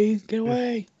 CB! Get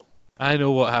away! I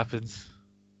know what happens.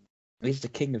 He's the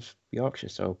king of Yorkshire,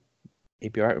 so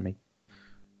he'd be alright with me.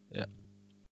 Yeah.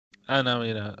 And I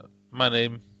mean, my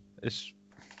name is.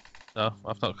 No,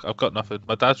 I've got nothing.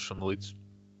 My dad's from Leeds.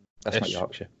 That's not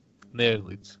Yorkshire. Near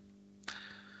Leeds.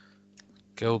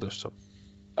 Guild or something.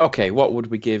 Okay, what would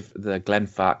we give the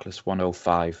Glenfarclas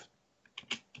 105?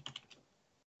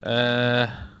 I'm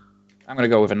going to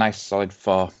go with a nice solid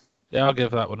 4. Yeah, I'll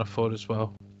give that one a 4 as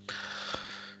well.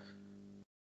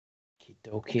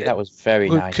 Okay, that was very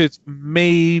nice. Could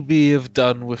maybe have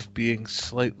done with being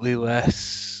slightly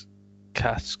less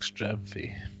cask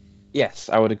strengthy. Yes,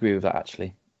 I would agree with that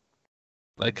actually.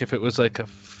 Like if it was like a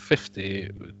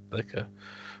 50, like a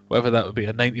whatever that would be,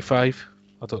 a 95.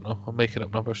 I don't know. I'm making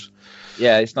up numbers.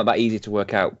 Yeah, it's not that easy to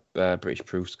work out British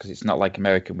proofs because it's not like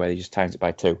American where they just times it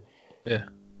by 2. Yeah.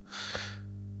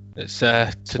 It's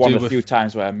one of the few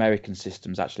times where American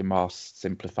system's actually more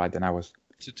simplified than ours.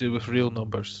 To do with real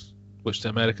numbers, which the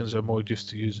Americans are more used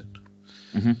to using.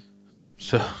 Mm-hmm.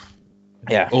 So,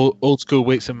 yeah, old school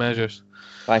weights and measures.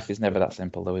 Life is never that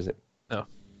simple, though, is it? No.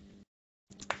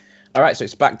 All right, so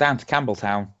it's back down to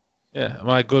Campbelltown. Yeah, am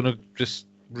I going to just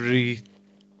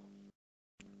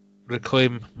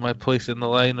reclaim my place in the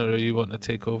line, or are you wanting to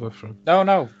take over from?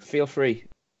 No, feel free.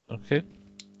 Okay.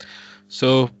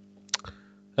 So,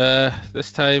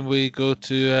 this time we go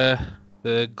to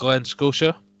the Glen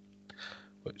Scotia,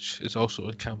 which is also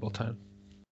in Campbelltown,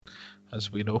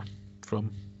 as we know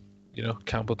from,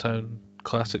 Campbelltown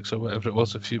Classics or whatever it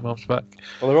was a few months back.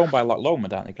 Well, they're owned by Loch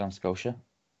Lomond, aren't they, Glen Scotia?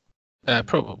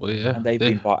 Probably, yeah. And they've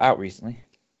been bought out recently.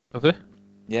 Have they?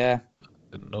 Yeah.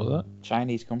 Didn't know that.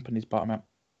 Chinese companies bought them out.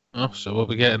 Oh, so we'll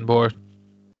be getting more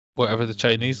whatever the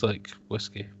Chinese like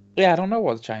whiskey. Yeah, I don't know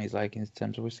what the Chinese like in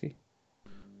terms of whiskey.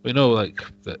 We know like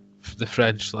that the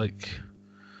French like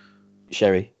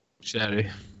sherry. That's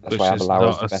why which is Aberlour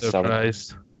is not the a best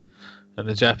surprise. And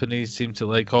the Japanese seem to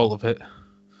like all of it.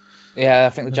 Yeah, I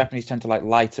think the Japanese tend to like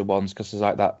lighter ones because there's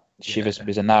like that Chivas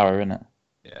Bizanara in it.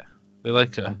 Yeah, they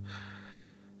like it.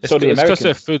 So the Americans. Because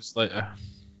their food's lighter.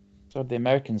 So the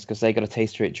Americans, because they got a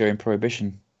taste of it during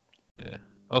Prohibition. Yeah.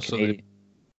 Also, they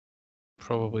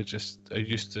probably just are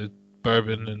used to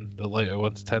bourbon, and the lighter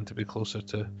ones tend to be closer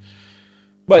to.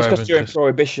 Well, it's because during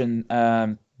Prohibition,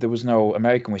 there was no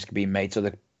American whiskey being made,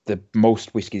 so the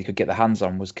most whiskey you could get their hands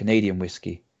on was Canadian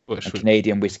whiskey.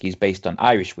 Canadian whiskey is based on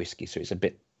Irish whiskey, so it's a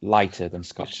bit lighter than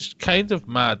Scotch. It's kind of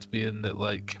mad, being that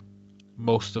like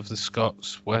most of the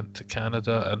Scots went to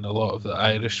Canada and a lot of the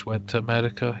Irish went to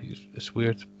America. It's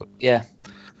weird, but yeah.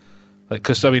 Like,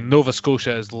 because Nova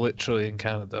Scotia is literally in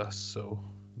Canada, so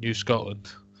New Scotland.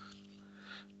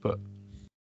 But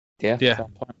Yeah. yeah. Fair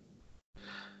point.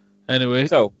 Anyway,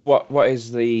 So, what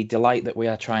is the delight that we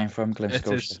are trying from Glen it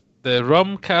Scotia? is the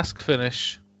rum cask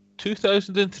finish,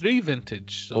 2003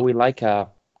 vintage. So We like our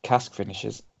cask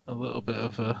finishes. a little bit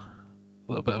of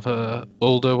a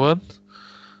older one.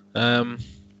 A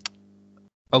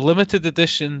limited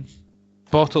edition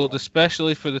bottled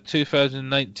especially for the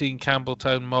 2019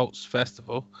 Campbelltown Malts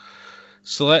Festival.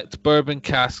 Select bourbon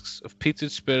casks of peated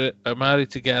spirit are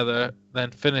married together, then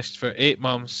finished for 8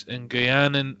 months in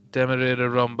Guyanan Demerara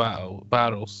rum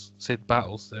barrels. Said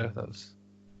battles there. That's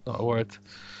not a word.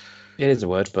 It is a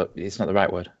word, but it's not the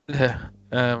right word. Yeah.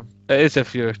 It is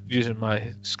if you're using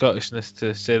my Scottishness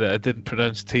to say that I didn't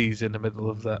pronounce T's in the middle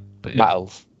of that. But yeah.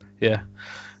 Battles.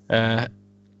 Yeah.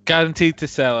 Guaranteed to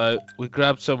sell out. We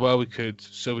grabbed some while we could,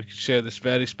 so we could share this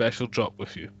very special drop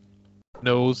with you.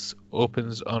 Nose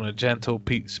opens on a gentle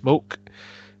peat smoke,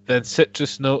 then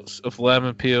citrus notes of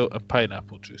lemon peel and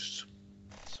pineapple juice.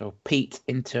 So peat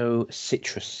into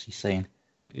citrus, you're saying?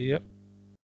 Yep.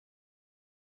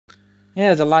 Yeah,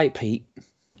 there's a light peat.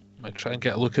 Might try and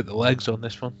get a look at the legs on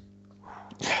this one.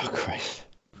 Oh, Christ.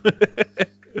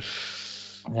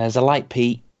 There's a light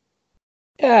peat.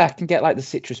 Yeah, I can get like the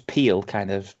citrus peel kind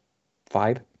of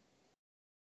vibe.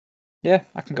 Yeah,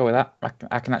 I can go with that.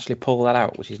 I can actually pull that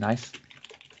out, which is nice.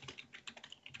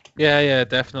 Yeah,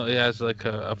 definitely has like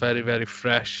a very, very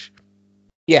fresh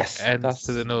end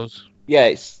to the nose.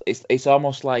 Yeah, it's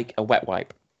almost like a wet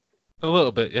wipe. A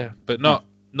little bit, yeah, but not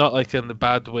like in the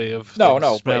bad way of no,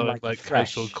 smelling but like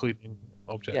fresh household cleaning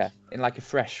objects. Yeah, in like a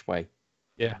fresh way.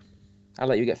 Yeah. I'll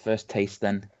let you get first taste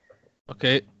then.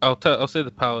 Okay, I'll say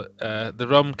the palate. The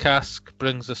rum cask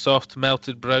brings a soft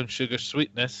melted brown sugar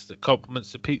sweetness that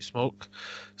complements the peat smoke,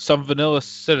 some vanilla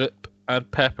syrup and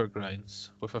pepper grinds,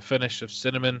 with a finish of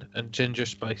cinnamon and ginger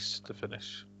spice to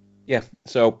finish. Yeah,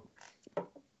 so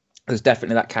there's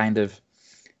definitely that kind of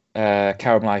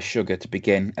caramelized sugar to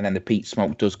begin, and then the peat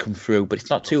smoke does come through, but it's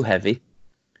not too heavy.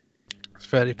 It's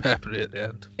very peppery at the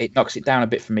end. It knocks it down a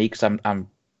bit for me because I'm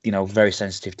very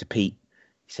sensitive to peat.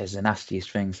 He says the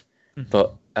nastiest things.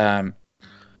 But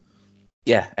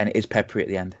yeah, and it is peppery at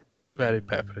the end. Very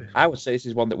peppery. I would say this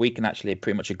is one that we can actually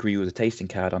pretty much agree with a tasting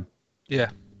card on. Yeah.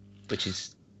 Which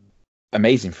is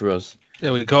amazing for us.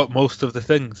 Yeah, we got most of the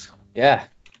things. Yeah.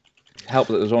 Help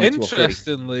that there's only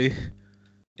Interestingly,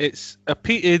 it's a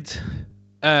peated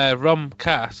rum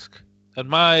cask, and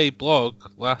my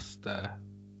last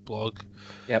blog,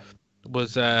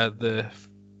 was the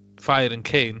Fire and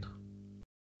Cane,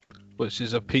 which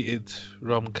is a peated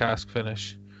rum cask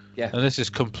finish. Yeah. And this is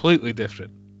completely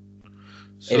different.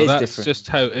 So it is that's different. just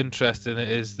how interesting it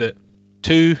is that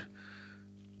the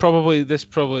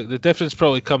difference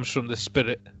probably comes from the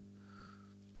spirit.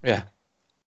 Yeah.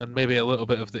 And maybe a little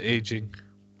bit of the aging.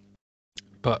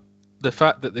 But the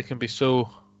fact that they can be so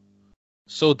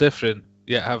different,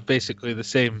 yet have basically the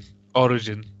same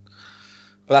origin.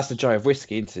 Well, that's the joy of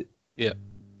whiskey, isn't it? Yeah.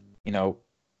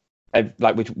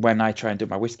 When I try and do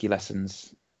my whiskey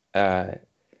lessons, I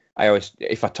always,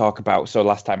 if I talk about, so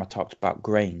last time I talked about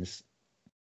grains,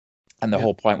 and the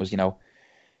whole point was,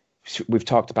 we've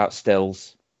talked about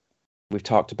stills, we've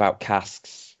talked about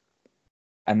casks,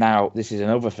 and now this is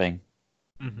another thing.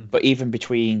 Mm-hmm. But even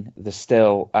between the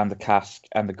still and the cask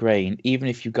and the grain, even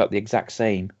if you got the exact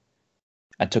same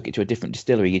and took it to a different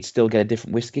distillery, you'd still get a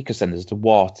different whiskey, because then there's the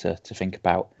water to think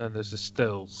about. Then there's the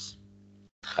stills.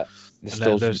 The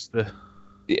stills. There's the...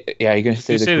 Yeah, you're going to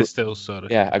say the stills, sorry.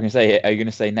 Yeah, I'm going to say. Are you going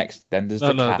to say next? Then there's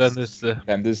the cask.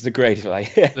 Then there's the grain.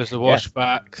 Like there's the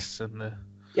washbacks and the.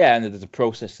 Yeah, and there's a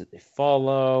process that they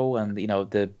follow, and the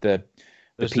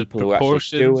people who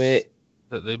actually do it.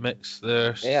 That they mix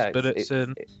their spirits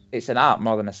in. It's an art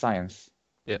more than a science.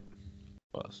 Yeah,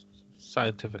 well, it's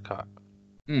scientific art.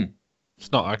 Mm.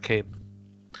 It's not arcane.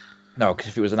 No, because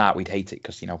if it was an art, we'd hate it,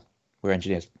 because we're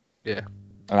engineers. Yeah,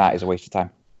 and art is a waste of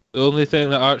time. The only thing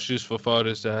that art's useful for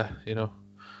is,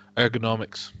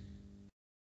 ergonomics.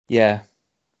 Yeah,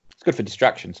 it's good for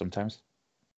distraction sometimes.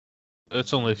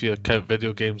 It's only if you count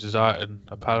video games as art, and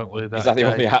apparently that. Is that the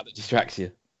only art that distracts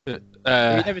you? Have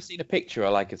you never seen a picture or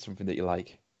like it's something that you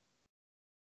like?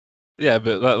 Yeah,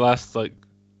 but that lasts like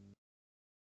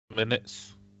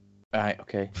minutes. Right,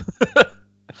 okay.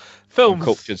 Films,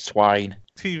 cultured swine,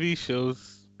 TV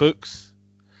shows, books.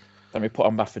 Let me put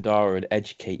on my fedora and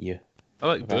educate you. I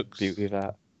like books. Beauty of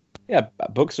that. Yeah,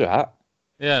 books are art.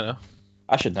 Yeah, I know.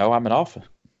 I should know. I'm an author.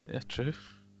 Yeah, true.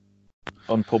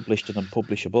 Unpublished and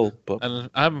unpublishable, but and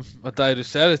I'm a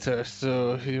direct editor,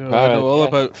 so I know all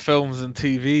about films and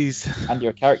TVs. And you're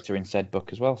a character in said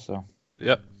book as well, so.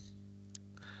 Yep.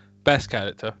 Best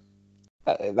character.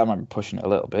 That might be pushing it a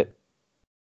little bit.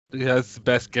 He has the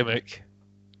best gimmick.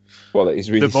 Well, it is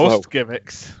really The slow. most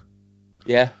gimmicks.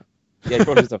 Yeah. Yeah, he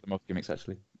probably does have the most gimmicks,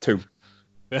 actually. 2.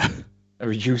 Yeah. I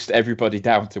reduced everybody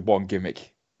down to 1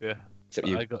 gimmick. Yeah. Except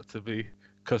But you. I got to be,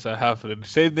 because I have the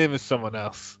same name as someone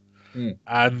else. Mm.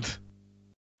 And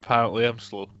apparently I'm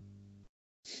slow.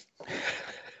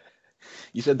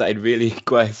 You said that in really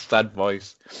quite sad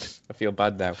voice. I feel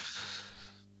bad now.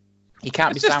 You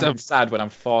can't It's be just sounding sad when I'm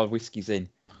 4 whiskies in.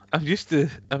 I'm used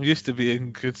to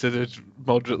being considered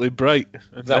moderately bright.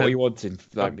 Is that what you're wanting?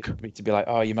 Like me to be like,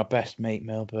 oh, you're my best mate,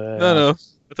 Melbourne. No,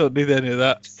 I don't need any of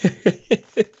that.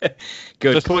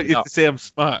 Good. Just want you No, to say I'm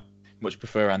smart. much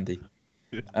prefer Andy.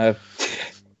 He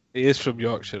is from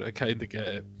Yorkshire. I kind of get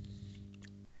it.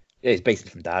 Yeah, he's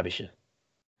basically from Derbyshire.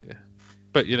 Yeah,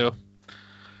 but you know,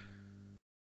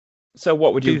 So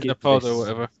what would you peas in give a pod this? or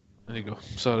whatever. There you go.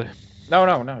 Sorry, No,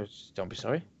 don't be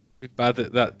sorry. I'm bad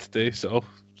at that today, so I'll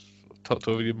talk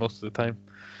over you most of the time.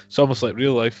 It's almost like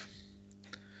real life.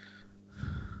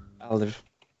 I'll live.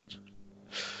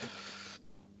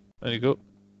 There you go.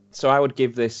 So I would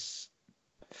give this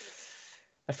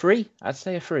a 3. I'd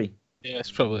say a 3. Yeah,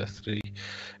 it's probably a 3.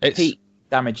 It's Peat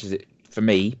damages it for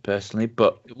me personally,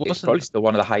 but It it's wasn't- probably still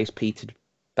one of the highest peated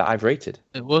that I've rated.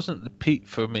 It wasn't the peat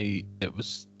for me. It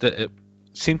was that it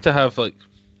seemed to have like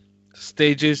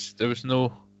stages. There was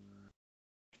no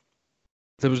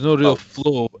real Oh.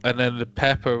 flow, and then the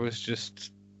pepper was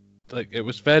just like it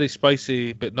was very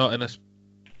spicy, but not in a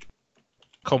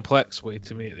complex way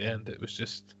to me. At the end, it was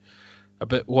just a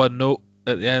bit one note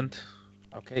at the end.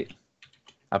 Okay,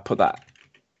 I put that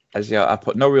as your. I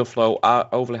put no real flow,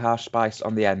 overly harsh spice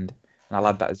on the end, and I'll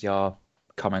add that as your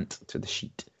comment to the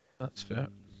sheet. That's fair.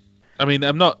 I mean,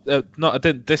 I'm not. I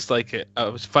didn't dislike it. I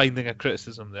was finding a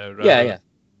criticism there. Yeah.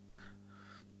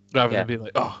 Rather Yeah. than being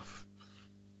like, oh,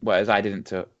 Whereas I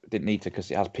didn't need to because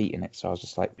it has peat in it, so I was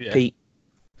just like Yeah. peat.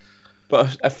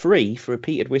 But a 3 for a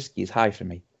peated whiskey is high for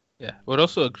me. yeah. We're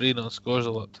also agreeing on scores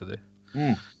a lot today.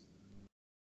 Mm.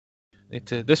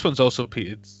 This one's also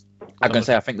peated. I'm gonna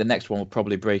say I think the next one will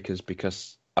probably break us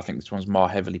because I think this one's more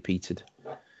heavily peated.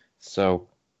 So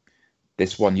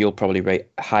this one you'll probably rate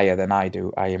higher than I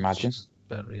do, I imagine.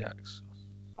 Ben reacts.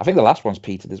 I think the last one's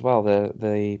peated as well.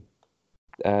 The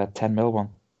 10 ml one,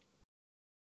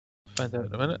 Find out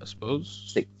in a minute, I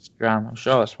suppose. 6 gram. I'm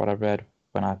sure that's what I read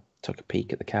when I took a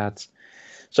peek at the cards.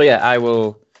 So yeah, I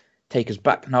will take us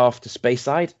back north to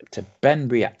Speyside to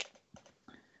Benriach,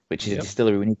 which is a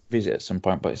distillery we need to visit at some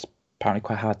point, but it's apparently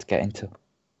quite hard to get into.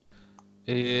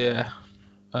 Yeah,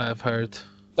 I've heard.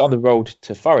 It's on the road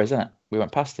to Forres, isn't it? We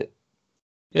went past it.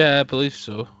 Yeah, I believe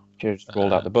so. Just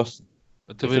rolled out the bus.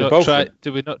 But If they're both in-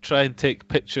 Did we not try and take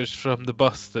pictures from the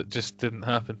bus that just didn't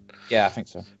happen? Yeah, I think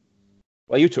so.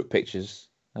 Well, you took pictures.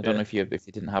 I don't Yeah. know if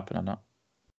it didn't happen or not.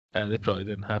 They probably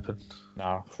didn't happen.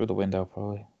 No, through the window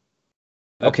probably.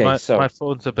 Okay, my so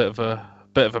phone's a bit of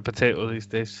a potato these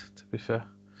days, to be fair.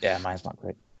 yeah, mine's not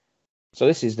great. So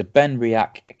this is the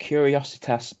Benriach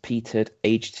Curiositas Peated,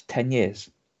 aged 10 years.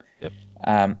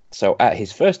 Yep. So at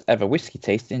his first ever whiskey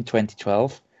tasting in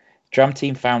 2012, Dram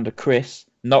Team founder Chris,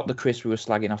 not the Chris we were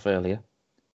slagging off earlier.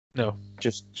 No,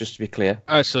 Just to be clear.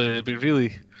 actually, it'd be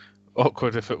really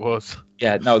awkward if it was.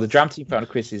 Yeah, no, the Dram Team founder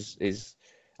Chris is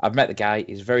I've met the guy.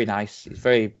 He's very nice. He's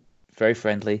very, very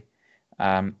friendly.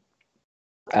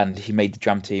 And he made the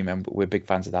Dram Team, and we're big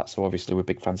fans of that. So obviously we're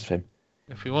big fans of him.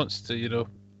 If he wants to,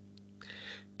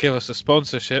 give us a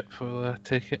sponsorship, we'll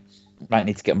take it. Might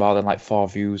need to get more than like 4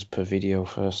 views per video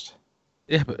first.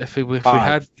 Yeah, but if we Five.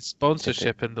 had the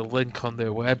sponsorship and the link on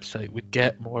their website, we'd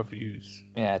get more views.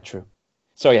 Yeah, true.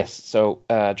 So yes,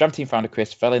 Dram Team founder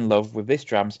Chris fell in love with this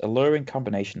dram's alluring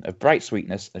combination of bright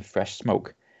sweetness and fresh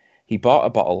smoke. He bought a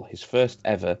bottle, his first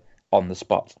ever, on the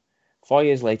spot. 4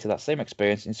 years later, that same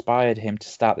experience inspired him to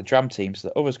start the Dram Team so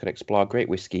that others could explore great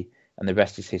whiskey, and the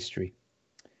rest is history.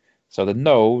 So the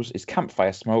nose is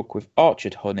campfire smoke with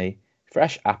orchard honey,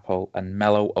 fresh apple, and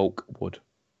mellow oak wood.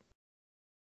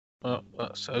 Oh,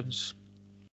 that sounds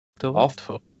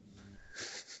delightful.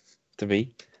 To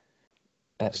me.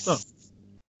 It's not.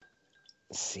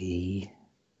 Let's see.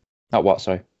 Not what,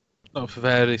 sorry. Not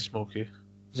very smoky.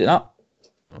 Is it not?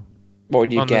 No. What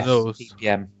would you On the guess? nose.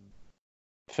 ppm?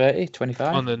 30,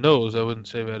 25? On the nose, I wouldn't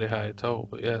say very high at all,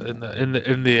 but yeah, in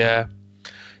the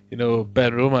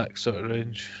Ben Romack sort of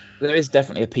range. There is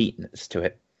definitely a peatness to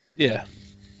it. Yeah.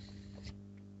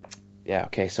 Yeah,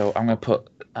 okay, so I'm going to put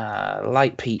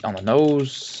light peat on the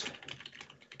nose.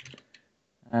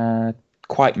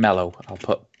 Quite mellow.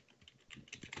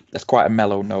 That's quite a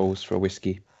mellow nose for a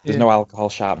whiskey. There's no alcohol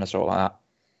sharpness or like that.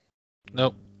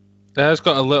 Nope. It has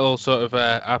got a little sort of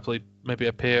apple, maybe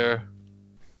a pear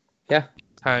Yeah.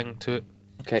 tang to it.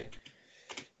 Okay.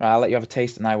 Right, I'll let you have a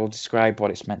taste, and I will describe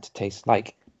what it's meant to taste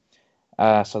like.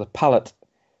 So the palate: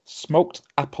 smoked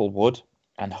apple wood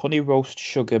and honey roast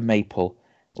sugar maple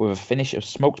with a finish of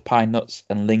smoked pine nuts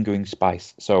and lingering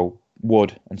spice. So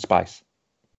wood and spice.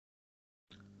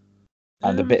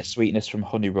 And a bit of sweetness from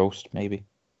honey roast, maybe.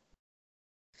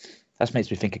 That makes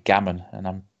me think of gammon, and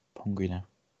I'm hungry now.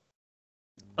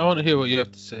 I want to hear what you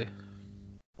have to say.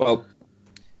 Well,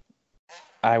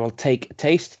 I will take a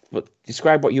taste, but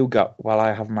describe what you got while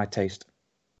I have my taste.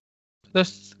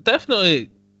 There's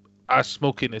definitely a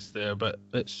smokiness there, but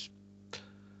it's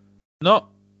not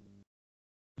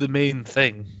the main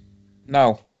thing.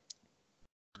 No.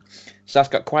 So that's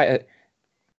got quite a...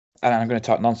 And I'm going to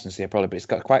talk nonsense here probably, but it's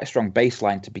got quite a strong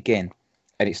baseline to begin,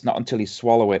 and it's not until you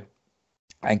swallow it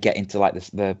and get into like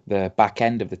the back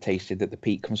end of the tasting that the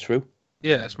peat comes through.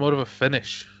 Yeah, it's more of a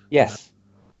finish. Yes,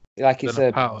 like it's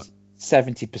a palate.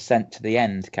 70% to the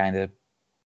end kind of.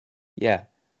 Yeah,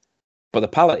 but the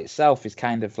palate itself is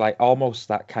kind of like almost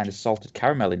that kind of salted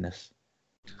carameliness.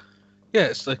 Yeah,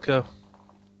 it's like a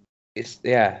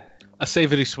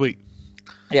savoury sweet.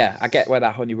 Yeah, I get where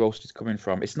that honey roast is coming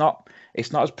from. It's not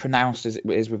as pronounced as it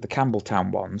is with the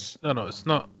Campbelltown ones. No, it's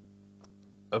not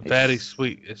very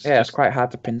sweet. It's quite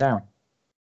hard to pin down.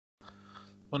 I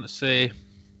want to say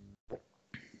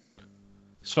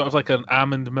sort of like an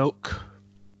almond milk,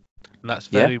 and that's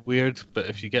very weird. But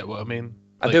if you get what I mean,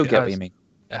 I do get what you mean.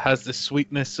 It has the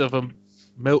sweetness of a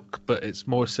milk, but it's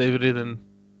more savoury than.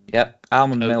 Yep,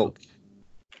 almond milk,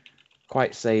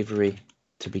 quite savoury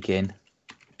to begin.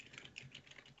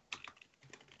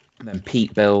 And then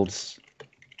peat builds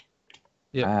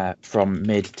from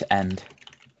mid to end.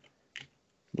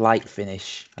 Light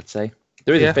finish, I'd say.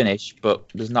 There is a finish, but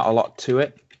there's not a lot to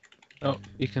it. No,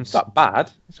 it's not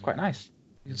bad. It's quite nice.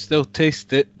 You can still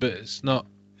taste it, but it's not.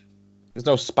 There's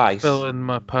no spice. Filling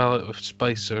my palate with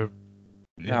spice or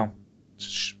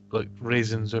like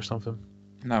raisins or something.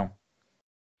 No.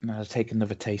 I'll take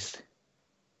another taste.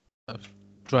 I've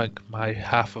drank my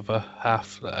half of a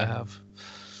half that I have.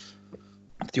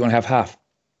 Do you want to have half?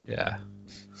 Yeah.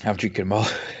 I'm drinking them all.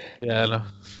 Yeah, I know.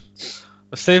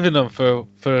 I'm saving them for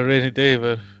a rainy day,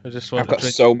 but I just want I've got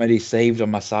so many saved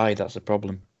on my side, that's a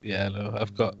problem. Yeah, no,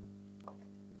 I'm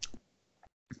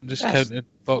just counting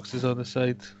boxes on the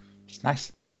side. It's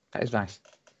nice. That is nice.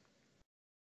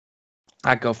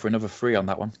 I'd go for another 3 on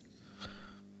that one.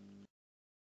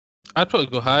 I'd probably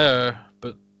go higher,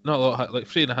 but not a lot higher, like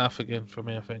 3.5 again for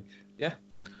me, I think. Yeah.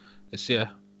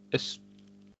 It's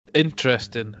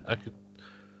interesting.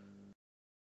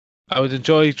 I would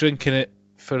enjoy drinking it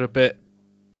for a bit,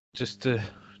 just to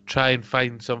try and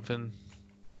find something.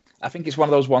 I think it's one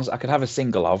of those ones I could have a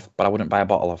single of, but I wouldn't buy a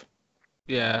bottle of.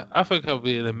 Yeah, I think I'll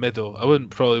be in the middle. I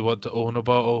wouldn't probably want to own a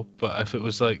bottle, but if it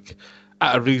was like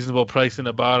at a reasonable price in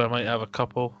a bar, I might have a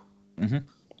couple. Mm-hmm.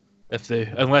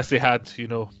 Unless they had,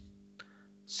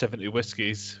 70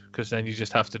 whiskies, because then you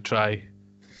just have to try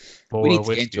more. We need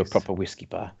to get into a proper whiskey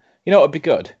bar. You know what would be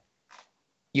good?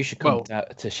 You should come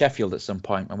to Sheffield at some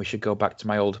point, and we should go back to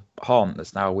my old haunt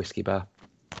that's now a whiskey bar.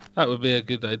 That would be a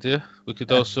good idea. We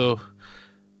could also...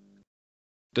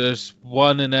 There's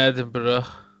one in Edinburgh,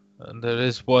 and there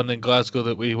is one in Glasgow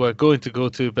that we were going to go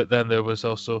to, but then there was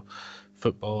also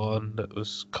football on that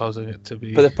was causing it to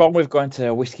be... But the problem with going to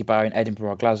a whiskey bar in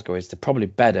Edinburgh or Glasgow is they're probably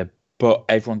better, but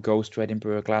everyone goes to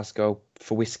Edinburgh or Glasgow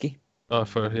for whiskey. Oh,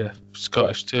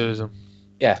 Scottish tourism.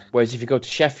 Yeah, whereas if you go to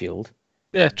Sheffield...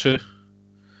 Yeah, true.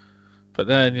 But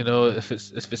then, if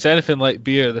it's anything like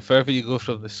beer, the further you go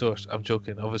from the source... I'm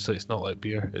joking, obviously it's not like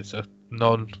beer, it's a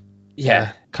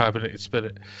carbonated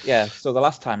spirit. Yeah, so the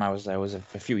last time I was there was a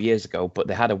few years ago, but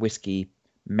they had a whiskey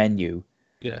menu.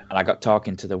 Yeah. And I got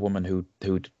talking to the woman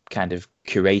who'd kind of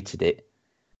curated it.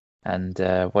 And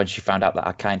when she found out that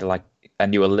I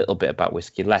knew a little bit about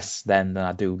whiskey, less then than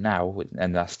I do now,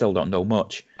 and I still don't know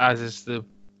much. As is the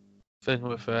thing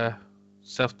with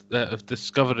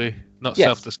self-discovery, not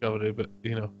self-discovery, but,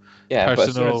 personal...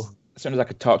 But as soon as I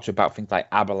could talk to her about things like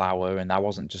Aberlour, and I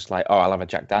wasn't just like, oh, I'll have a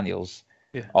Jack Daniels,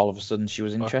 all of a sudden she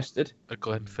was interested. A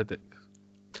Glenfiddich.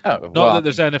 Oh, not that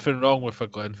there's anything wrong with a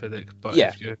Glenfiddich, but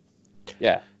everyone's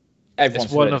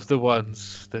it's one of the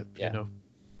ones that,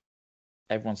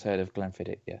 Everyone's heard of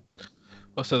Glenfiddich, yeah.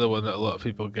 What's the other one that a lot of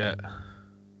people get?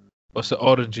 What's the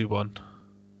orangey one?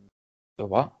 The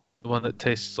what? The one that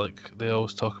tastes like they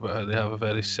always talk about how they have a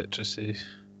very citrusy...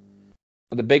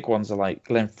 Well, the big ones are like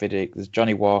Glenfiddich, there's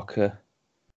Johnny Walker.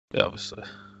 Yeah, obviously.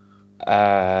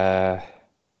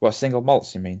 What, single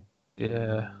malts, you mean?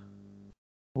 Yeah.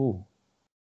 Ooh.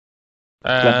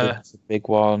 Glenfiddich's a big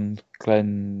one.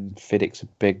 Glenfiddich's a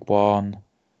big one.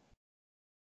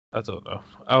 I don't know.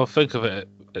 I'll think of it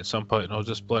at some point and I'll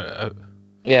just blurt it out.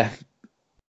 Yeah.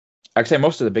 I'd say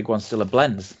most of the big ones still are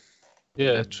blends.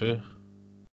 Yeah, true.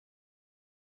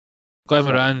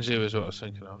 Glenmorangie was what I was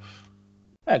thinking of.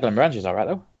 Yeah, Glenmorangie's alright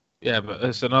though. Yeah, but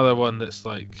it's another one that's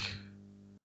like,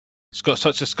 it's got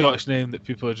such a Scottish name that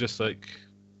people are just like,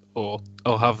 oh,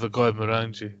 I'll have the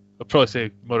Glenmorangie. I'll probably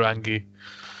say Morangi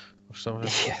or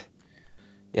something.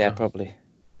 Yeah, probably.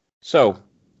 So,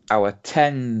 our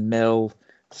 10ml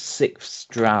 6th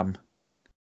dram.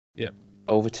 Yep.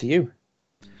 Over to you.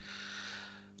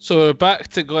 So we're back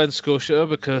to Glen Scotia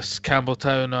because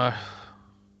Campbelltown are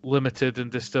limited in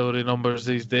distillery numbers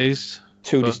these days.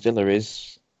 Two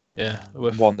distilleries. Yeah.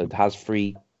 With one that has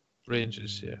 3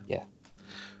 ranges, yeah. Yeah.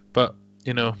 But,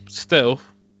 still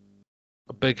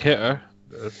a big hitter,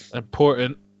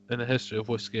 important in the history of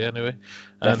whiskey anyway. And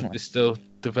Definitely. they still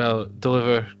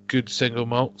deliver good single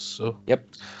malts. So yep.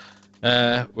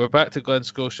 We're back to Glen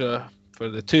Scotia for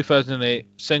the 2008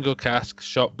 single cask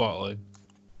shop bottling.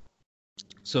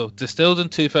 So distilled in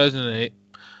 2008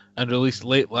 and released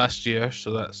late last year,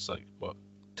 so that's like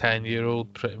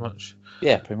 10-year-old pretty much.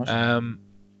 Yeah, pretty much.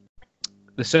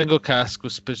 The single cask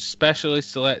was specially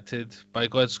selected by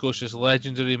Glen Scotia's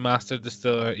legendary master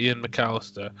distiller Ian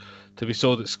McAllister to be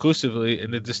sold exclusively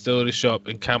in the distillery shop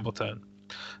in Campbelltown.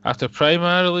 After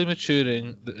primarily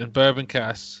maturing in bourbon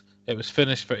casks, it was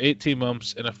finished for 18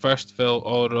 months in a first fill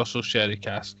Oloroso sherry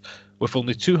cask. With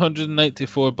only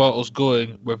 294 bottles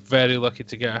going, we're very lucky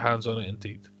to get our hands on it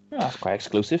indeed. Oh, that's quite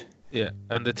exclusive. Yeah,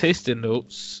 and the tasting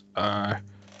notes are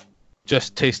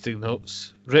just tasting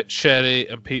notes. Rich sherry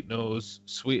and peat nose,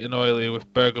 sweet and oily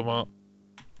with bergamot.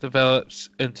 Develops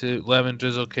into lemon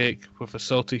drizzle cake with a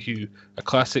salty hue, a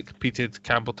classic peated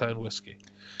Campbelltown whiskey.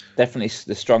 Definitely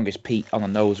the strongest peat on the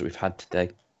nose we've had today.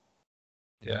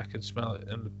 Yeah, I can smell it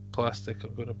in the plastic.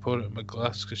 I'm going to pour it in my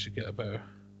glass because you get a better.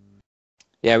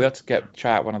 Yeah, we had to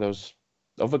try out one of those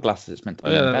other glasses. It's meant to be.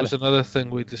 Oh, yeah, that was another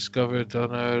thing we discovered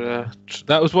on our.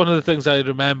 That was one of the things I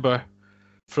remember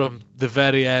from the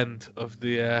very end of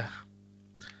the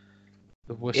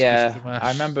whiskey Stramash.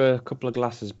 I remember a couple of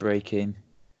glasses breaking.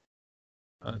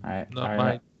 Not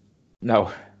mine.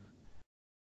 No.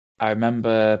 I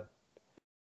remember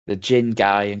the gin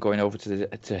guy and going over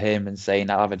to him and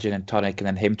saying, I'll have a gin and tonic, and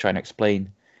then him trying to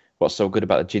explain what's so good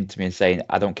about the gin to me and saying,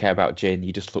 I don't care about gin,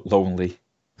 you just look lonely.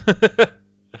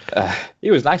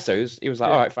 He was nice though. He was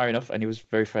like, all right, fair enough, and he was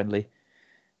very friendly.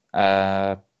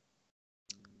 That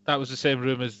was the same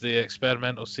room as the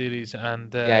experimental series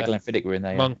and Glenfiddich were in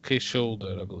there. Monkey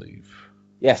Shoulder, I believe.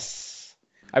 Yes,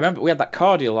 I remember we had that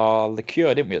cordial or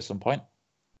liqueur, didn't we, at some point?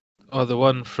 Oh, the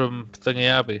one from Thingy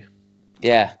Abbey.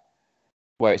 Yeah,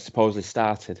 where it supposedly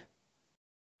started.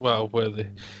 Well, where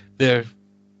they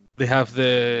have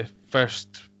the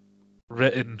first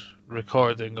written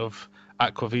recording of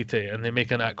Aquavitae, and they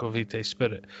make an Aquavitae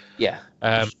spirit. Yeah,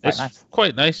 it's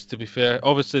quite nice, to be fair.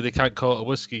 Obviously, they can't call it a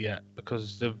whiskey yet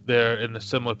because they're in a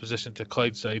similar position to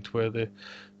Clydeside, where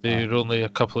they're only a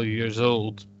couple of years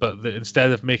old. But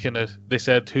instead of making they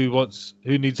said who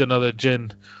needs another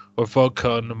gin or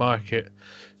vodka on the market.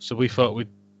 So they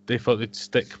thought they'd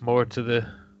stick more to the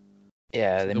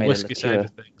whiskey side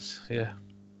of things. Yeah,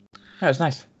 that was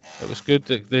nice. It was good.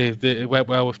 It went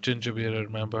well with ginger beer, I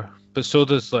remember. But so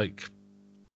does like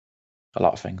a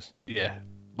lot of things. Yeah,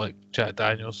 like Jack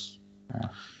Daniels. Yeah.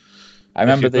 I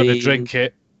remember if you're going to drink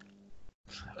it,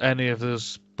 any of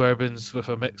those bourbons with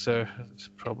a mixer, it's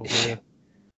probably.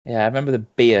 Yeah, I remember the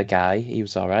beer guy. He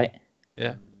was all right.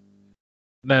 Yeah.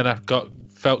 Then I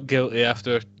felt guilty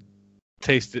after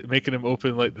making him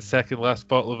open like the second last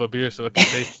bottle of a beer so I could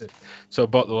taste it. So I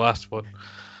bought the last one.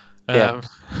 And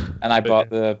I bought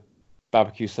the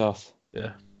barbecue sauce.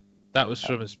 Yeah, that was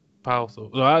from his pal.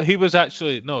 No, he was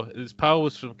actually his pal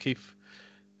was from Keith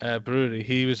Brewery.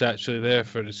 He was actually there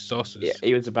for his sauces. Yeah,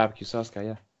 he was a barbecue sauce guy.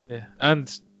 Yeah. Yeah,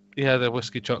 and he had a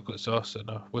whiskey chocolate sauce and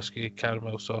a whiskey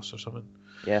caramel sauce or something.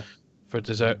 Yeah. For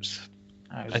desserts.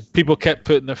 And people kept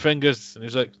putting their fingers, and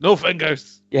he's like, "No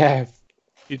fingers." Yeah.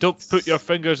 You don't put your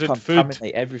fingers in food.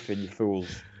 Contaminate everything, you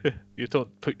fools. You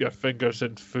don't put your fingers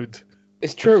in food.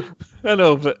 It's true. I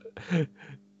know, but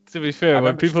to be fair,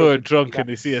 when people are drunk and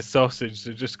they see a sausage,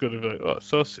 they're just going to be like, "Oh,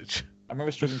 sausage." I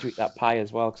remember struggling to eat that pie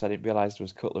as well because I didn't realise there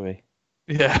was cutlery.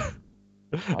 Yeah.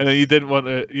 And then you didn't want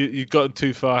to. You'd gotten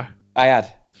too far.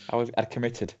 I'd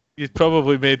committed. You'd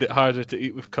probably made it harder to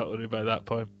eat with cutlery by that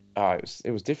point. Oh,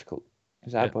 it was difficult. It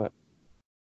was hard work.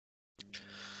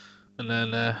 And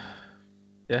then,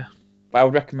 yeah. But I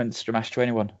would recommend Stramash to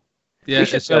anyone. Yeah, we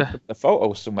should put the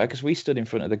photo somewhere because we stood in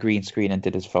front of the green screen and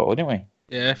did his photo, didn't we?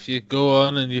 Yeah, if you go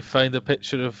on and you find a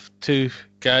picture of two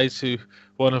guys who,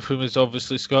 one of whom is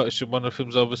obviously Scottish and one of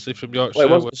whom's obviously from Well, it Yorkshire,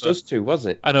 wasn't with just us two, was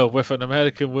it? I know, with an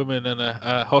American woman and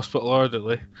a hospital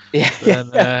orderly, Yeah,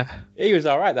 then he was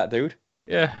all right, that dude.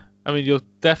 yeah, I mean, you'll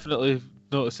definitely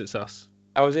notice it's us.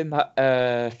 I was in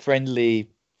that friendly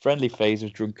phase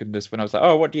of drunkenness when I was like,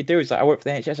 "Oh, what do you do?" He's like, "I work for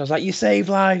the NHS." I was like, "You save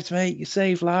lives, mate. You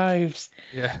save lives."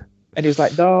 Yeah. And he was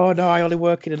like, "No, I only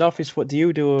work in an office. What do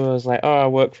you do?" I was like, "Oh, I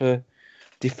work for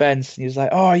defence." And he was like,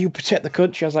 "Oh, you protect the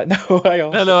country." I was like, "No, I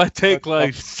also." No, I take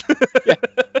lives. Yeah.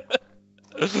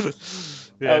 Yeah.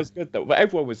 That was good though. But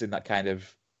everyone was in that kind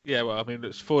of. Yeah, well, I mean,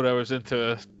 it's 4 hours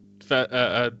into a But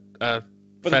the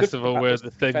good thing festival about where whiskey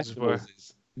the things festivals were.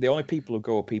 is the only people who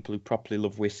go are people who properly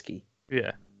love whiskey.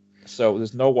 Yeah. So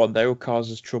there's no one there who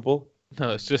causes trouble.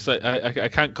 No, it's just like I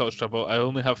can't cause trouble. I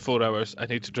only have 4 hours. I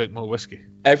need to drink more whiskey.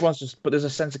 Everyone's just, but there's a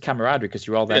sense of camaraderie because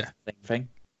you're all there Yeah. for the same thing.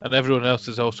 And everyone else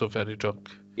is also very drunk.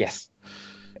 Yes,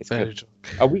 it's Very good.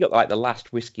 drunk. Oh, we got like the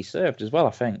last whiskey served as well,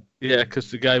 I think. Yeah,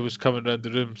 because the guy was coming around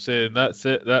the room saying, that's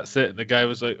it. And the guy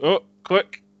was like, oh,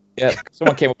 quick. Yeah,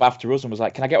 someone came up after us and was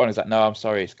like, "Can I get one?" He's like, "No, I'm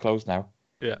sorry, it's closed now."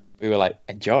 Yeah. We were like,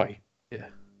 "Enjoy." Yeah.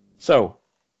 So,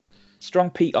 strong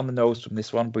peat on the nose from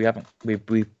this one. But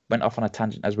we went off on a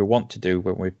tangent as we want to do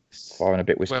when we're pouring a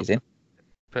bit whiskies in.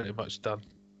 Pretty much done.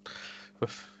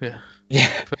 Yeah.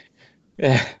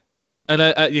 Yeah.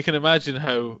 And you can imagine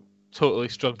how totally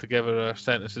strung together our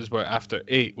sentences were after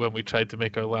 8 when we tried to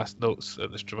make our last notes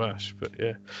at the Stramash. But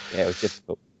yeah. Yeah, it was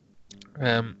difficult.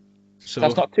 So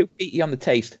That's not too peaty on the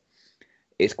taste.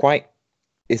 It's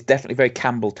definitely very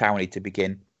Campbelltowny to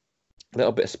begin. A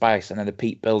little bit of spice, and then the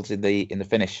peat builds in the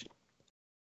finish.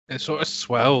 it sort of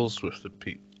swells with the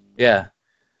peat. Yeah.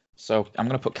 So I'm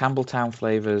going to put Campbelltown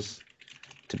flavors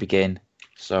to begin.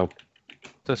 So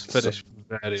This finish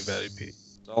very, very peat.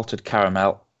 salted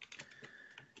caramel,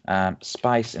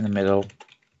 spice in the middle,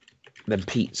 then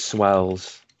peat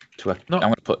swells to a. I'm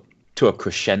going to put to a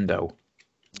crescendo.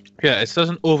 Yeah, it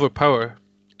doesn't overpower.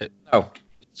 It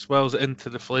swells into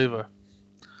the flavour.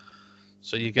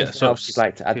 So you get Anything else you'd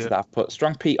like to add to that? I've put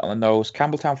strong peat on the nose,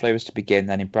 Campbelltown flavors to begin,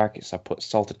 then in brackets I've put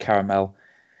salted caramel,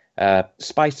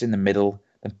 spice in the middle,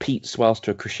 and peat swells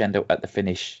to a crescendo at the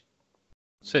finish.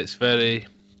 So it's very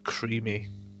creamy.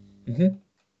 I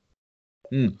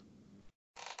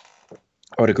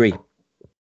would agree.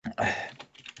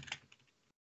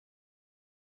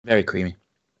 Very creamy.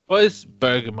 What is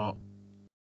bergamot?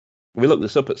 We looked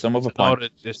this up at some other point.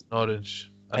 Orange. It's an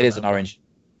orange. It is an orange.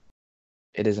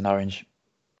 It is an orange.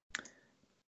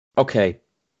 Okay.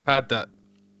 Had that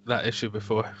issue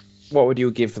before. What would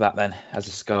you give for that then as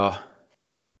a score?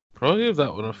 Probably give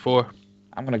that one a 4.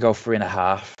 I'm going to go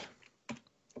 3.5.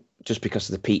 Just because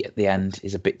of the peat at the end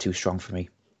is a bit too strong for me.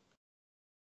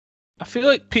 I feel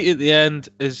like peat at the end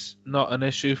is not an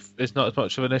issue. It's not as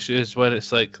much of an issue as when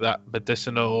it's like that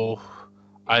medicinal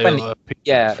Isla peat.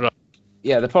 Yeah.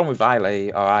 Yeah, the problem with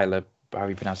Islay, or Isla, how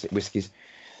you pronounce it, whiskies,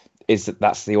 is that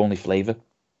that's the only flavour.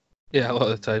 Yeah, a lot of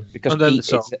the time. Because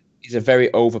peat is a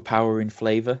very overpowering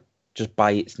flavour, just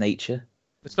by its nature.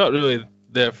 It's not really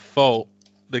their fault.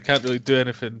 They can't really do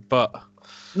anything, but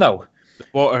no, the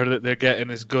water that they're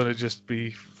getting is going to just be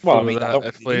full of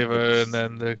that flavour, and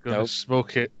then they're going to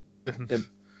smoke it.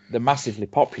 They're massively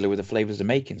popular with the flavours they're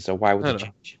making, so why would they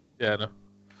change? Yeah, I know.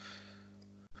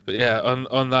 But yeah,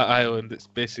 on that island, it's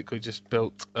basically just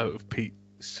built out of peat.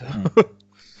 So, but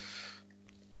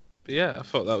yeah, I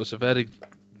thought that was a very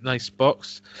nice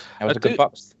box. That was a good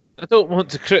box. I don't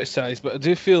want to criticise, but I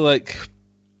do feel like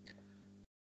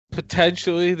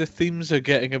potentially the themes are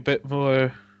getting a bit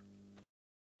more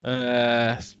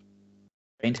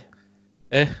strained.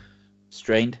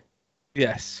 Strained.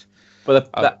 Yes.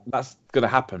 But that's going to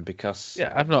happen because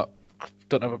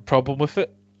don't have a problem with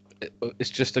it. It's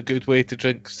just a good way to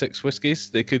drink 6 whiskies.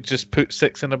 They could just put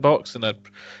 6 in a box, and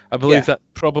I believe that's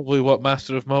probably what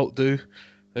Master of Malt do.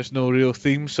 There's no real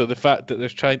theme, so the fact that they're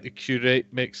trying to curate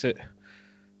makes it,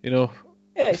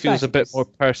 it feels a bit more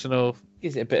personal.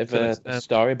 Gives it a bit of a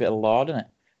story, a bit of lore, doesn't it?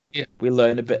 Yeah. We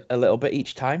learn a little bit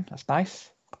each time. That's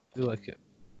nice. I do like it.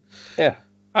 Yeah.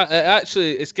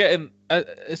 Actually, it's getting.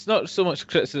 It's not so much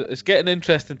criticism. It's getting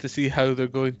interesting to see how they're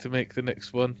going to make the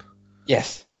next one.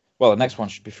 Yes. Well, the next one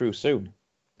should be through soon.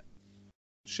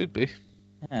 Should be.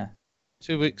 Yeah.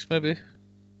 2 weeks, maybe.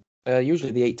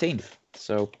 Usually the 18th.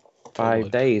 So 5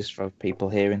 days for people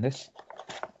hearing this.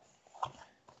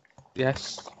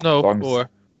 Yes. No, 4.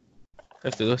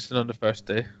 If they listen on the first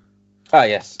day. Ah,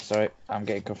 yes. Sorry, I'm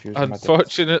getting confused.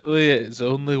 Unfortunately, it's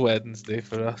only Wednesday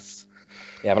for us.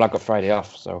 Yeah, but I've got Friday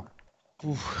off, so.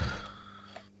 Oof.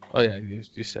 Oh yeah,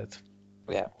 you said.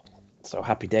 Yeah. So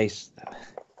happy days.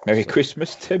 Merry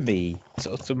Christmas to me.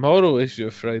 So tomorrow is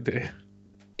your Friday.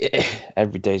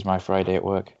 Every day's my Friday at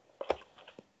work.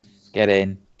 Get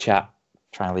in, chat,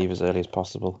 try and leave as early as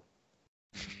possible.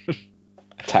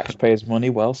 Taxpayers' money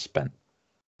well spent.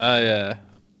 I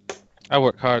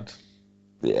work hard.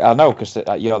 Yeah, I know, because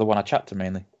you're the one I chat to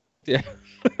mainly. Yeah.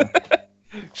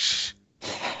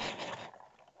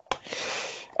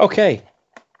 Okay.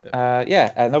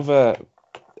 Another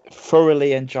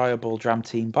thoroughly enjoyable Dram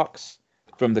Team box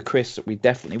from the Chris that we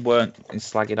definitely weren't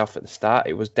slagging off at the start.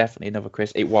 It was definitely another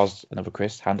Chris. It was another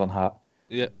Chris, hand on heart.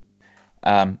 Yeah.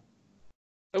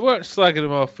 We weren't slagging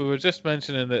him off. We were just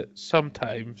mentioning that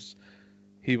sometimes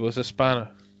he was a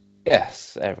spanner.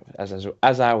 Yes,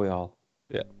 as are we all.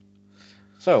 Yeah.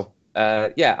 So,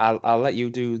 I'll let you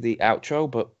do the outro,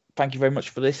 but thank you very much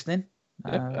for listening.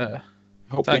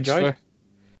 Hope you enjoyed.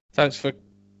 Thanks for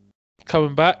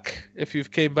coming back, if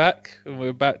you've came back, and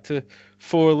we're back to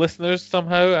 4 listeners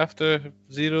somehow after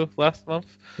 0 last month.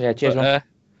 Yeah, cheers, man.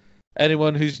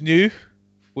 Anyone who's new,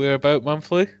 we're about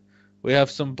monthly. We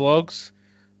have some blogs.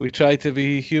 We try to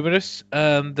be humorous,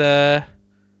 and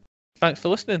thanks for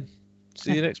listening.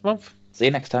 See you next month. See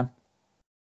you next time.